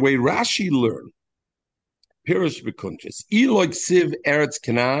 So the way Rashi learned, Pirish B'kuntis, Eloi Siv Eretz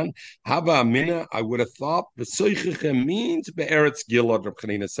Canaan, Hava Amina, I would have thought, B'soichechem means Be'eretz Gilad, Reb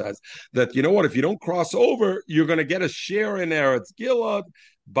Chanina says, that, you know what, if you don't cross over, you're going to get a share in Eretz Gilad,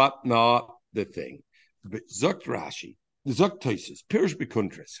 but not the thing. But Zok Rashi, Zok Toises, Pirish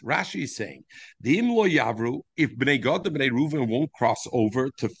B'kuntris. Rashi is saying, the Imlo Yavru, if Bnei Gad and Bnei Reuven won't cross over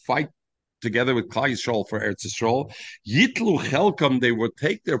to fight together with Klal Yisrael for Eretz Yisrael, Yitlu Chelkam, they will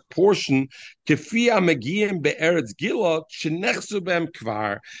take their portion, Kefia Megiyim Be'eretz Gilad, Shenechzu Bem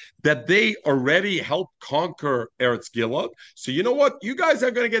Kvar, that they already helped conquer Eretz Gilad. So you know what? You guys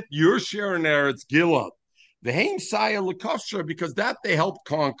are going to get your share in Eretz Gilad. The Haim Saya Lekosher, because that they helped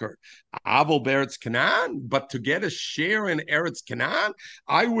conquer. Aval Beretz Canaan, but to get a share in Eretz Canaan,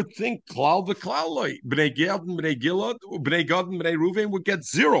 I would think Klal v'Klaloi, Bnei Gad and Bnei Gilad, Bnei Gad and Bnei Reuven would get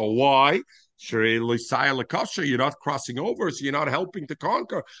zero. Why? You're not crossing over, so you're not helping to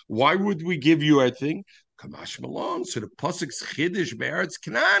conquer. Why would we give you a thing? Kamash Malon. So the pasuk's chiddush be'eretz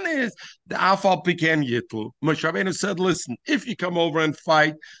Canaan is the afal piken yitlu. Moshe Rabbeinu said, "Listen, if you come over and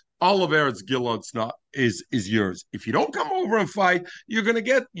fight, all of Eretz Gilad's not is yours. If you don't come over and fight, you're going to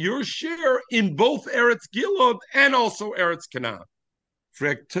get your share in both Eretz Gilad and also Eretz Canaan."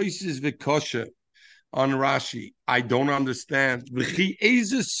 Frektosis v'kosha on Rashi, I don't understand.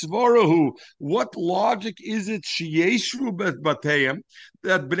 What logic is it sheyeshru batayim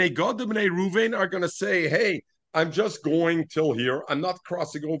that Bnei Gad and Bnei Reuven are going to say, "Hey, I'm just going till here. I'm not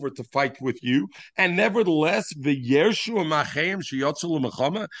crossing over to fight with you." And nevertheless, and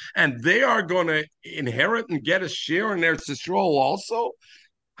they are going to inherit and get a share in their Yisrael also?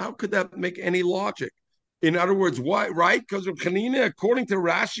 How could that make any logic? In other words, why? Right? Because Chanina, according to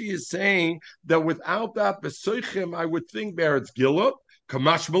Rashi, is saying that without that Besoichim, I would think Beretz Gilad,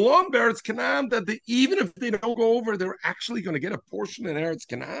 Kamash Malon, Beretz Canaan, that even if they don't go over, they're actually going to get a portion in Eretz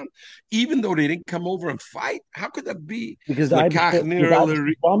Canaan, even though they didn't come over and fight. How could that be? Because the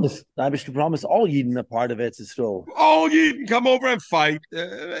Irish promise all Yidden a part of it is still. All Yidden come over and fight.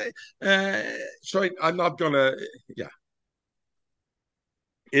 So I'm not going to, yeah.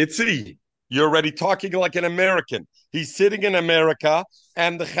 Itzi, you're already talking like an American. He's sitting in America,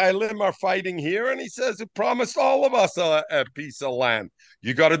 and the Chaylim are fighting here, and he says, it promised all of us a piece of land.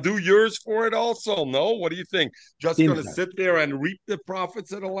 You got to do yours for it also, no? What do you think? Just going to sit there and reap the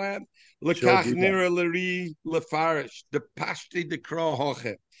profits of the land? Lekach nira leri lefarish, the pashti de kro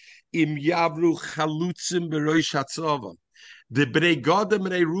hoche, im yavru chalutzim beroish hatzava. The Bnei Gad and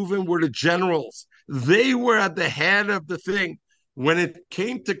Bnei Reuven were the generals. They were at the head of the thing. When it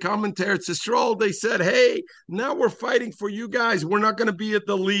came to commentary to Yisrael, they said, hey, now we're fighting for you guys. We're not going to be at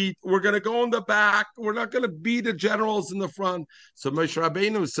the lead. We're going to go in the back. We're not going to be the generals in the front. So Moshe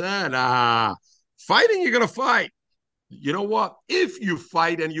Rabbeinu said, fighting, you're going to fight. You know what? If you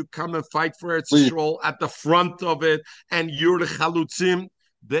fight and you come and fight for Eretz Yisrael at the front of it, and you're the chalutzim,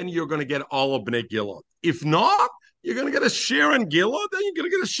 then you're going to get all of Bnei Gilad. If not, you're going to get a share in Gilad, then you're going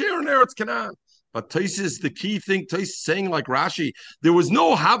to get a share in Eretz Canaan. But Taisus, the key thing, Taisus saying like Rashi, there was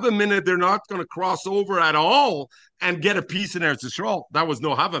no Hava minute. They're not going to cross over at all and get a piece in Eretz Yisrael. That was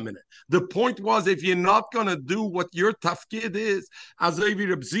no Hava minute. The point was, if you're not going to do what your tafkid is, as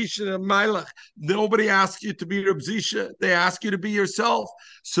Reb Zisha and Mailach, nobody asks you to be Reb Zisha. They ask you to be yourself.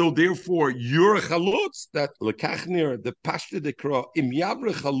 So therefore, you're a chalutz, that lekachnir, the pashta dekra, im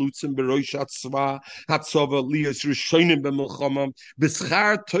yavre chalutzim beroish hatzva, hatzava liyas rishonim b'melchamam,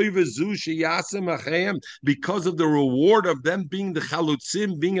 b'schar toive zu sheyasem achayim, because of the reward of them being the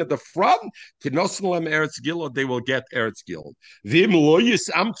chalutzim, being at the front, k'nosnelem eretz gilad, they will get eretz gilad. V'im lo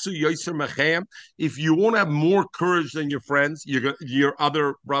yisamtzu yoser machayim, if you won't have more courage than your friends, your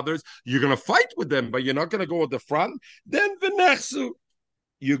other brothers, you're going to fight with them, but you're not going to go at the front, then v'nechsu,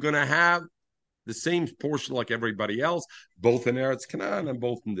 you're going to have the same portion like everybody else, both in Eretz Canaan and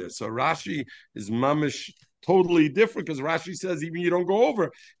both in this. So Rashi is mamish totally different, because Rashi says even you don't go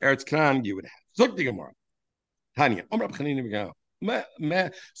over Eretz Canaan, you would have. Zok the Gemara. Tanya.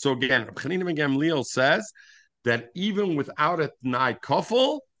 So again, Reb Chanina ben Gamliel says that even without a Tnai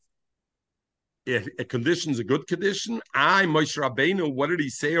Kofel, if a condition is a good condition, Moshe Rabbeinu, what did he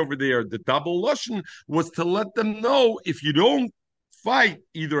say over there? The double Lashon was to let them know, if you don't fight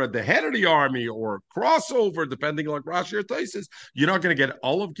either at the head of the army or crossover, depending on like Rashi or Taisis, you're not going to get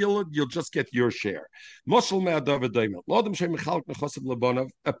all of Gilad, you'll just get your share. A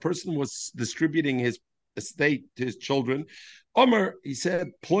person was distributing his estate to his children. Omer, he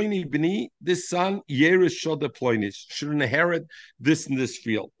said, Ploini b'ni, this son, Yeris Shoda Ploinis, should inherit this in this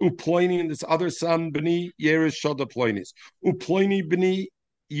field. Uploini, and this other son, b'ni, Yeris Shoda Ploinis. Uploini b'ni,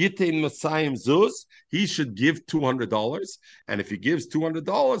 Yitain Masayim Zuz, he should give $200. And if he gives $200,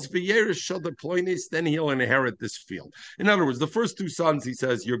 V'yeris Shoda Ploinis, then he'll inherit this field. In other words, the first two sons, he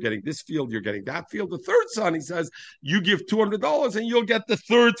says, you're getting this field, you're getting that field. The third son, he says, you give $200 and you'll get the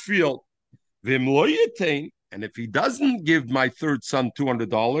third field. And if he doesn't give my third son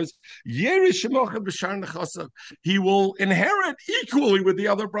 $200, he will inherit equally with the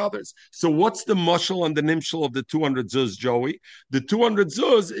other brothers. So what's the mushal and the nimshal of the 200 zuz, Joey? The 200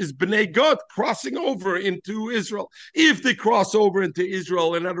 zuz is Bnei Gad crossing over into Israel. If they cross over into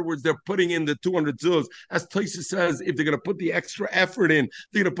Israel, in other words, they're putting in the 200 zuz. As Taisa says, if they're going to put the extra effort in,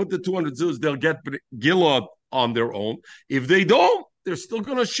 they're going to put the 200 zuz, they'll get Gilad on their own. If they don't, they're still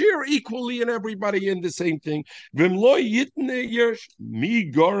going to share equally and everybody in the same thing. So the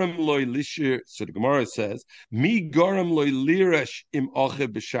Gemara says,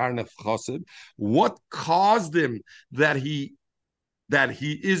 what caused him that he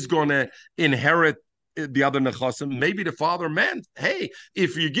is going to inherit the other nechasim? Maybe the father meant, hey,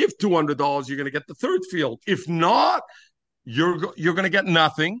 if you give $200, you're going to get the third field. If not, you're going to get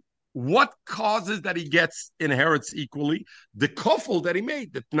nothing. What causes that he inherits equally? The kofel that he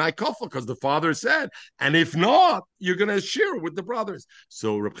made, the tnai kofel, because the father said, and if not, you're going to share with the brothers.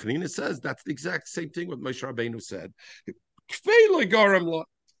 So Reb Chanina says that's the exact same thing what Moshe Rabbeinu said.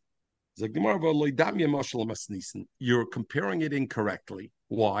 You're comparing it incorrectly.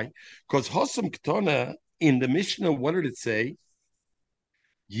 Why? Because Hosam Ketona in the Mishnah, what did it say?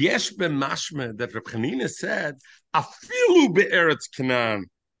 Yesh b'mashma, that Reb Chanina said, afilu be'eretz Canaan,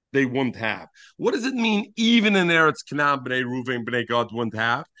 they wouldn't have. What does it mean? Even in Eretz Canaan, Bnei Reuven, Bnei Gad wouldn't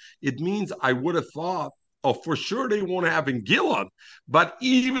have. It means I would have thought Oh, for sure they won't have in Gilad, but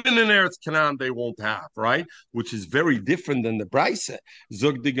even in Eretz Canaan they won't have, right? Which is very different than the Brisa.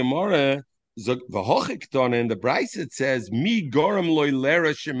 Zog the Gemara, Zog v'hochikton, in the Brisa it says, "Mi goram loy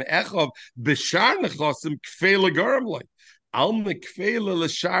lerashim echov b'shar nechosim kfeila goram loy al mekfeila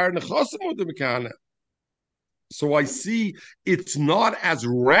l'shar nechosim udemkana." So I see it's not as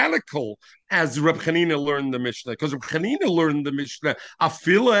radical as Reb Chanina learned the Mishnah, because Reb Chanina learned the Mishnah,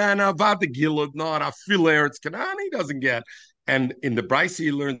 Afila and Avad Gilad, not Afila Eretz Canaan, he doesn't get. And in the Bryce, he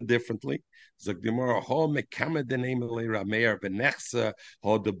learned differently. Zagdimara ho mekamed the name of Rameir Benechsa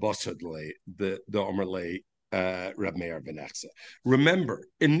ho the Bosad the Omerle Rab Meir Benechsa. Remember,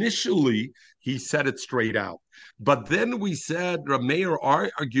 initially he said it straight out, but then we said Rab Meir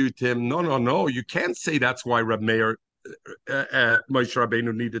argued to him, no, you can't say that's why Rab Meir Moshe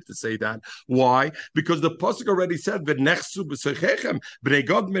Rabbeinu needed to say that. Why? Because the pasuk already said "V'nechsu b'sechechem." Bnei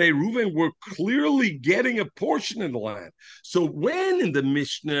Gad, Bnei Reuven were clearly getting a portion in the land. So when in the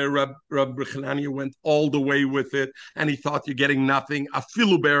Mishnah, Rabbi Hanania went all the way with it, and he thought you're getting nothing,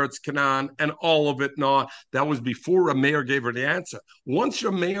 afilu beretz Canaan, and all of it not. That was before Rameir gave her the answer. Once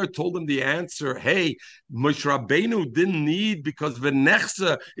Rameir told him the answer, hey, Moshe Rabbeinu didn't need because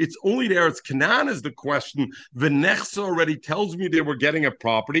v'nechsa, it's only there. It's Canaan is the question. V'nechsa already tells me they were getting a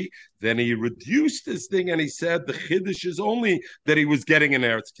property. Then he reduced this thing and he said the chiddush is only that he was getting an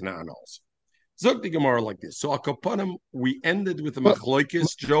Eretz Canaan also. Zog the Gemara like this. So Akapanim, we ended with a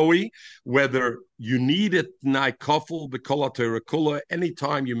machloikis, Joey, whether you need it tnai kafel b'kol ha'terakula.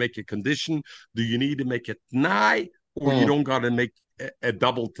 Anytime you make a condition, do you need to make it tnai, or you don't got to make a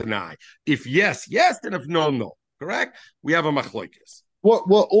double tnai? If yes, and if no, no. Correct? We have a machloikis.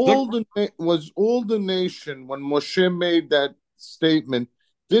 Was all the nation when Moshe made that statement?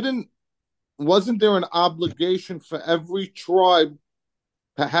 Wasn't there an obligation for every tribe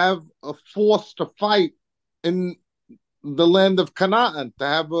to have a force to fight in the land of Canaan?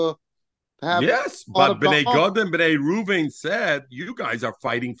 Yes, but Bnei Gad and Bnei Reuven said, "You guys are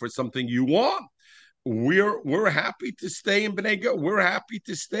fighting for something you want. We're happy to stay in Bnei Gad. We're happy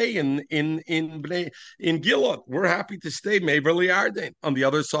to stay in Gilad. We're happy to stay Mever Yarden on the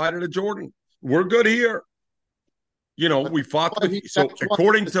other side of the Jordan. We're good here. We fought with." So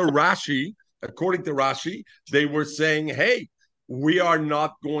according to Rashi, they were saying, "Hey, we are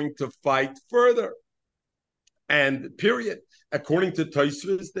not going to fight further." And period. According to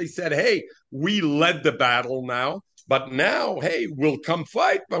Tosfos, they said, "Hey, we led the battle now. But now, hey, we'll come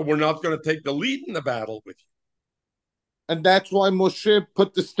fight, but we're not going to take the lead in the battle with you." And that's why Moshe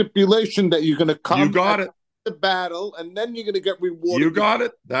put the stipulation that you're going to come. You got it. The battle, and then you're going to get rewarded. You got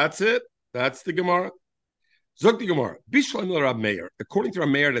it. That's it. That's the Gemara. Zog the Gemara. Bishlam Rab Meir. According to Rab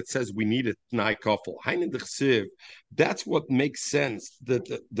Meir, that says we need a tnai kafel. Hainin d'chsiv. That's what makes sense.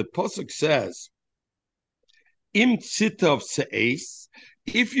 The pasuk says, "Im tzitav se'es."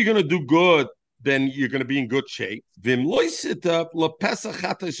 If you're going to do good, then you're going to be in good shape. And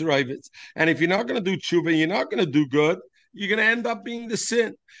if you're not going to do tshuva, you're not going to do good, you're going to end up being the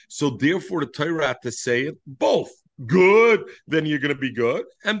sin. So therefore, the Torah had to say it both. Good, then you're going to be good,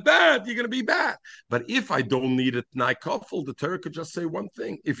 and bad, you're going to be bad. But if I don't need it, tnai kafel, the Torah could just say one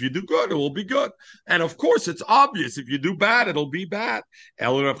thing. If you do good, it will be good. And of course, it's obvious. If you do bad, it'll be bad.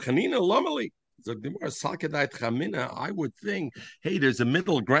 El Rab Chanina Lamali. I would think, hey, there's a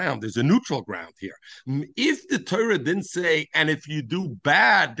middle ground, there's a neutral ground here. If the Torah didn't say, and if you do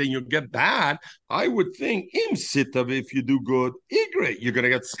bad, then you'll get bad, I would think, im sitav, if you do good, igre, you're going to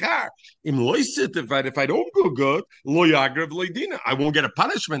get schar. Im loy sitav, if I don't go good, lo yagrav loydina, I won't get a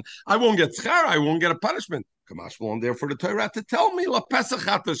punishment. I won't get schar, I won't get a punishment. And therefore the Torah to tell me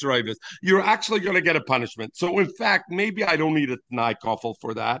you're actually going to get a punishment. So in fact, maybe I don't need a tnai kafel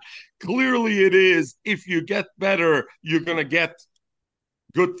for that. Clearly it is, if you get better, you're going to get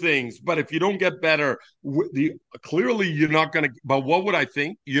good things. But if you don't get better, clearly you're not going to. But what would I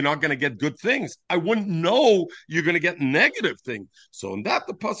think? You're not going to get good things. I wouldn't know you're going to get negative things. So in that,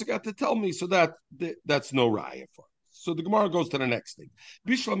 the pasuk got to tell me. So that's no raya for it. So the Gemara goes to the next thing.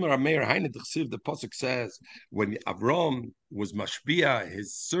 Bishlam Rameir Hained the pasuk says when Avram was mashbia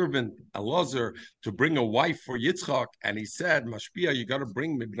his servant Elazar to bring a wife for Yitzchak, and he said, "Mashbia, you got to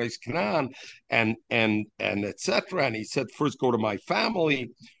bring me Bnei Canaan and etc." And he said, "First go to my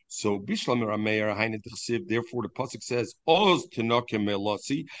family." So Bishlam Rameir Hained therefore the pasuk says, "Oz tenokim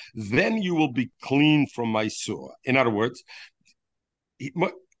melasi," then you will be clean from my surah. In other words,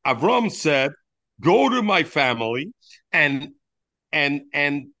 Avram said, "Go to my family, and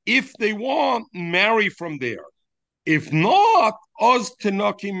if they want, marry from there. If not, oz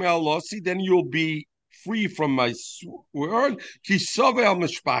tenaki me'alosi, then you'll be free from my word,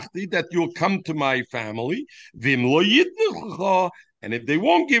 that you'll come to my family. And if they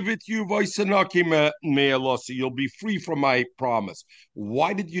won't give it to you, you'll be free from my promise.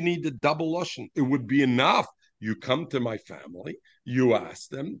 Why did you need the double lashon? It would be enough. You come to my family, you ask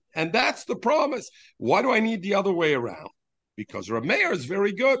them, and that's the promise. Why do I need the other way around? Because Rameir is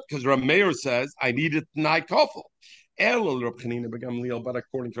very good. Because Rameir says, I need it tonight kofel. But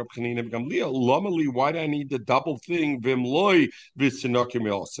according to Reb Chanina Gamliel, Lomali, why do I need the double thing? Vimloi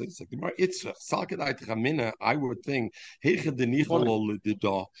v'sinokim also. It's like it's salkadai tchamina. I would think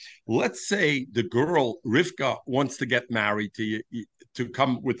let's say the girl Rivka wants to get married to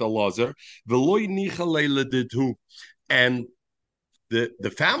come with a Lazar. V'loi nicha leila and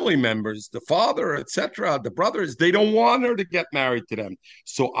the family members, the father, etc., the brothers, they don't want her to get married to them.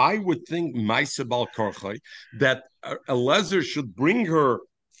 So I would think Maisabal Korchai that Eliezer should bring her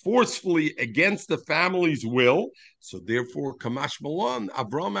forcefully against the family's will. So therefore, Kamash Malon,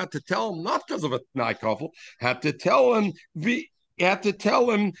 Avram had to tell him, not because of a Tnai had to tell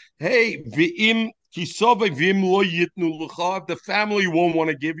him, hey, V'im if the family won't want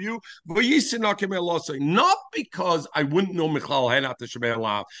to give you, not because I wouldn't know Michal Henat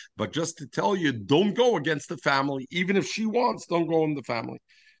Shemelav, but just to tell you, don't go against the family. Even if she wants, don't go in the family.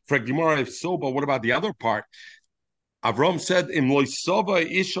 For Gemara, if so, but what about the other part? Avram said, if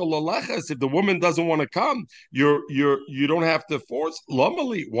the woman doesn't want to come, you don't have to force.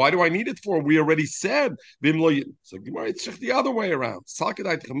 Lomali, why do I need it for? We already said. So it's just the other way around.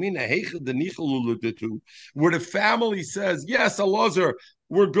 Where the family says, yes, Elazar,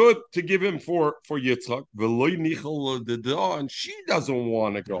 we're good to give him for Yitzchak, and she doesn't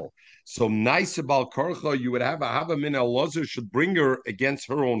want to go. So nice about Karcha, you would have a Havamin Elazar should bring her against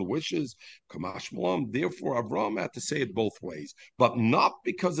her own wishes. Kamash Malam. Therefore, Avram had to say it both ways, but not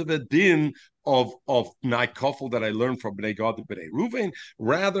because of a din of Nai Kofel that I learned from Bnei Gad and Bnei Ruvain,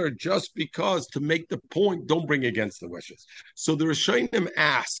 rather just because to make the point, don't bring against the wishes. So the Rishonim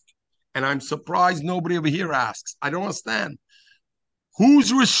ask, and I'm surprised nobody over here asks. I don't understand.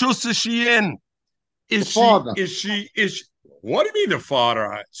 Whose Rishus is she in? Is she? What do you mean the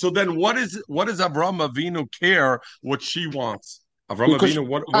father? So then what does Avram Avinu care what she wants? Avram Avinu,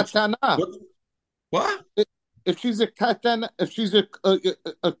 what? If she's a katana, if she's a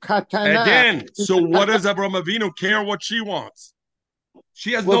katana. And then, so what does Avram Avinu care what she wants?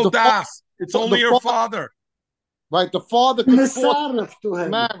 She has no das. It's only her father. Right, the father could force to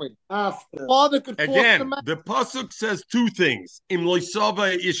marry. The father could force to marry. The pasuk says two things: Im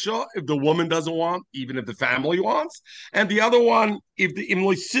loisava isha, if the woman doesn't want, even if the family wants, and the other one, if the im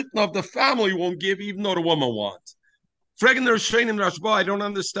loisitna of the family won't give, even though the woman wants. Fragging the Rishonim Rashba, I don't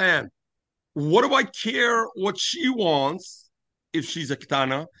understand. What do I care what she wants if she's a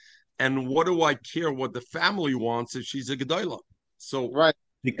ketana, and what do I care what the family wants if she's a gedola? So right.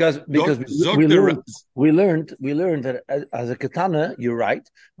 Because we learned that as a katana, you're right,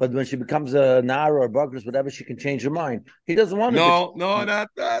 but when she becomes a nar or bagras, whatever, she can change her mind. He doesn't want to. No,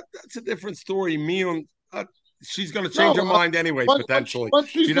 that's a different story. She's going to change her mind anyway, potentially.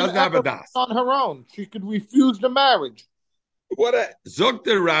 She doesn't have a das on her own. She could refuse the marriage. What a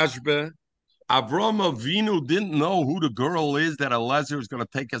Zogder Rashbe, Avram Avinu didn't know who the girl is that Eliezer is going to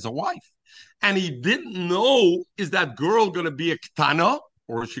take as a wife, and he didn't know is that girl going to be a ketana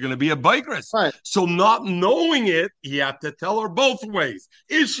or is she going to be a bikris? Right. So not knowing it, he had to tell her both ways.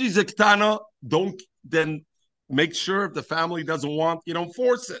 If she's a ketana, then make sure if the family doesn't want, you don't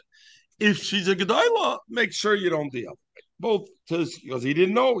force it. If she's a gedayla, make sure you don't deal. Both because he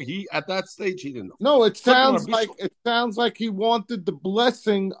didn't know. At that stage he didn't know. No, it sounds like he wanted the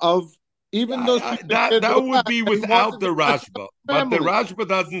blessing of. Even though that would be without the Rashba, but the Rashba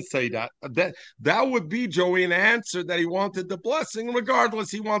doesn't say that. That would be Joey an answer that he wanted the blessing. Regardless,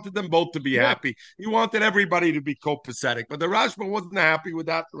 he wanted them both to be happy. He wanted everybody to be copacetic, but the Rashba wasn't happy with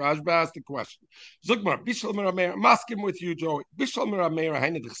that. The Rashba asked the question. Zugmar Bishal Mirameir, masking with you, Joey. Bishal Mirameir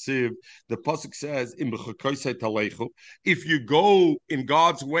Heinedchsiv. The pasuk says in B'chakoisei Talechu, if you go in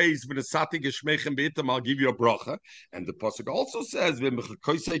God's ways, v'nesati geshmechem beitam, I'll give you a bracha. And the pasuk also says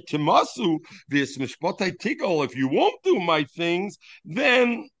v'B'chakoisei Timasu. If you won't do my things,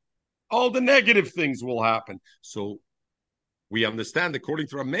 then all the negative things will happen. So we understand, according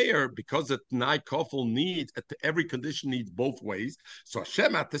to our mayor, because the Tnai Kofel needs, every condition needs both ways. So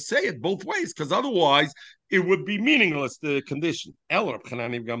Hashem had to say it both ways, because otherwise it would be meaningless, the condition. What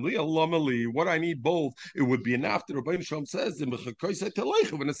I need both, it would be enough. The Rabbi Shalom says, and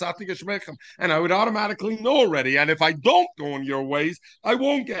I would automatically know already. And if I don't go in your ways, I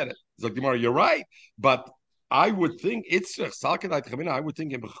won't get it. You're right, but I would think it's I would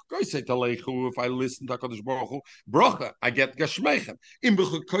think if I listen to Hakadosh Baruch Hu, bracha, I get gashmechem. In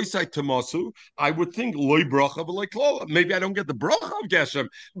b'chukoisai tamasu, I would think loy bracha v'loy klola. Maybe I don't get the bracha of geshem,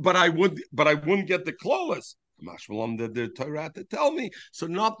 but I wouldn't get the klolas. Mashmalam the Torah had to tell me. So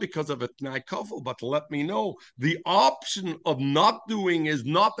not because of a tnai kafel, but to let me know the option of not doing is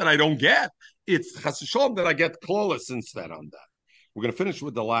not that I don't get. It's chasishon that I get klolas instead on that. We're going to finish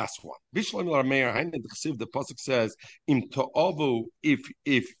with the last one. The pasuk says, "Im ta'avu."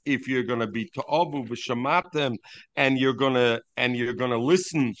 If you're going to be ta'avu v'shamatem, and you're going to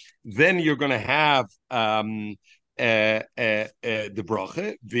listen, then you're going to have the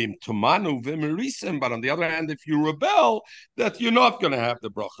bracha v'im tomanu v'merisim. But on the other hand, if you rebel, that you're not going to have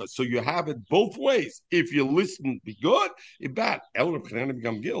the bracha. So you have it both ways. If you listen, be good. If bad,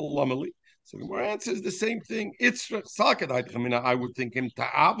 so the more answer is the same thing. It's I would think him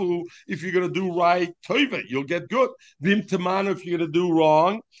ta'avu. If you're going to do right, toiva, you'll get good. Vim tamanu, if you're going to do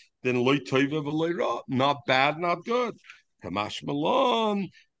wrong, then loy toiva v'loy ra. Not bad, not good. Kamash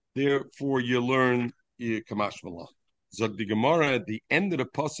malon. Therefore, you learn kamash malon. Zog the Gemara at the end of the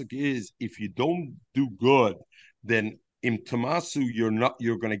pasuk is if you don't do good, then im tamasu, you're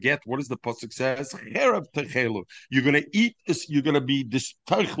going to get, what does the pasuk says? You're going to eat this, you're going to be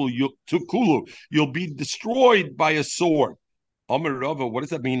you'll be destroyed by a sword. Amar Rava, what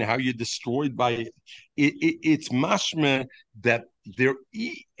does that mean? How you're destroyed by it? It's mashma that their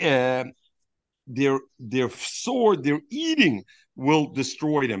sword, their eating will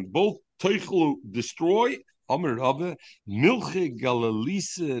destroy them. Both teichlu, destroy. Amar Rava, milche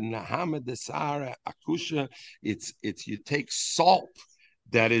galalisa nahama desara akusha. It's you take salt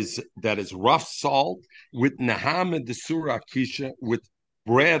that is rough salt with nahama desura akisha, with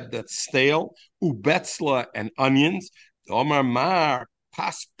bread that's stale, ubetzla and onions. Amar mar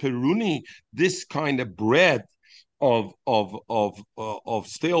pas peruni, this kind of bread of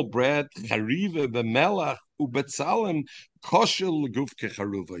stale bread, chariva b'melach ubetzalim kosher legufke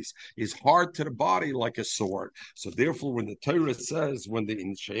charuvos, is hard to the body like a sword. So therefore, when the Torah says, when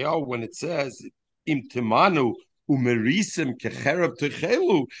it says im timanu umerisim kecherev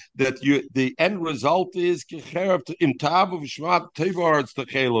techelu, that the end result is kecherev im tavu v'shmat tevards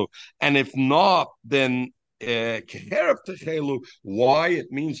techelu, and if not, then kecherev techelu. Why?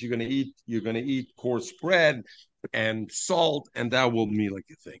 It means you're going to eat coarse bread and salt, and that will mean like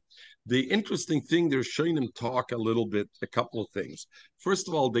a thing. The interesting thing, they're showing them talk a little bit, a couple of things. First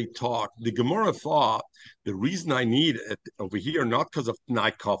of all, they talk. The Gemara thought the reason I need it over here, not because of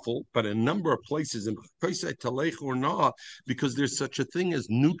Tnai Kafel, but a number of places in Pesach Talech or not, because there's such a thing as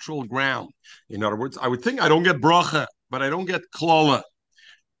neutral ground. In other words, I would think I don't get bracha, but I don't get klala.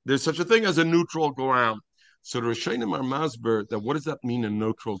 There's such a thing as a neutral ground. So the Rishonim are masber that what does that mean, a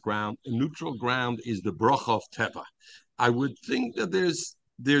neutral ground? A neutral ground is the bracha of teva. I would think that there's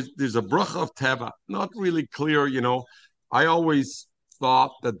a bracha of teva, not really clear. I always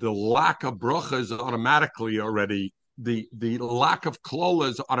thought that the lack of bracha is automatically already the lack of klola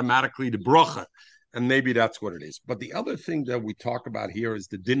is automatically the bracha, and maybe that's what it is. But the other thing that we talk about here is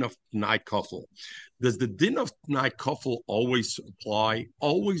the din of Tnai Kafel. Does the din of Tnai Kafel always apply?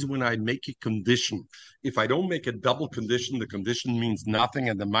 Always when I make a condition. If I don't make a double condition, the condition means nothing,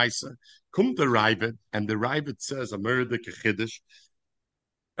 and the Maisa come to Ravid, and the Ravid says, Amir de Kiddush,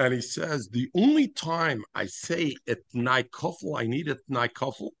 and he says, the only time I say a Tnai Kafel, I need a Tnai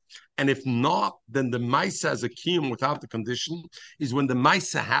Kafel, and if not, then the Maisa as a kiyum without the condition is when the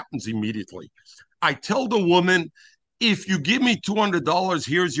Maisa happens immediately. I tell the woman, if you give me $200,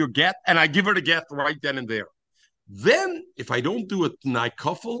 here's your get, and I give her the get right then and there. Then, if I don't do a Tnai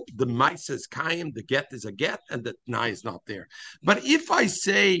Kafel, the Maisa is Kayim, the get is a get, and the Tnai is not there. But if I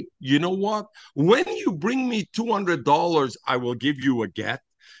say, you know what, when you bring me $200, I will give you a get,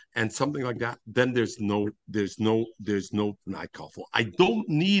 and something like that, then there's no Tnai Kafel. I don't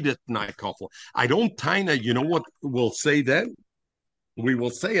need a Tnai Kafel. I don't taina. You know what we'll say then? We will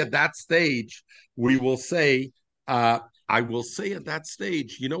say at that stage, I will say at that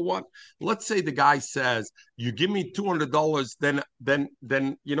stage, you know what? Let's say the guy says, you give me $200, then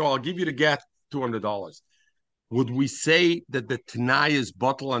I'll give you the get $200. Would we say that the Tanai is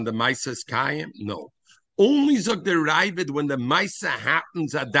bottle and the Maisa is Kayim? No. Only Zog the Ravid when the Maisa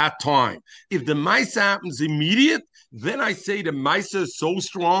happens at that time. If the Maisa happens immediate, then I say the Maisa is so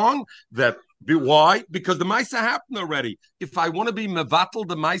strong that Why? Because the Maisa happened already. If I want to be mevatel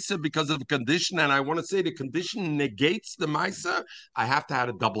the Maisa because of a condition, and I want to say the condition negates the Maisa, I have to have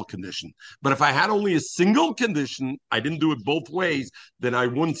a double condition. But if I had only a single condition, I didn't do it both ways, then I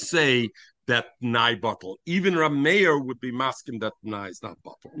wouldn't say that Nai bottle. Even Rameir would be masking that Nai is not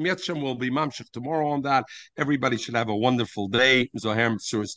bottle. Mietchem will be mamshich tomorrow on that. Everybody should have a wonderful day. Zoher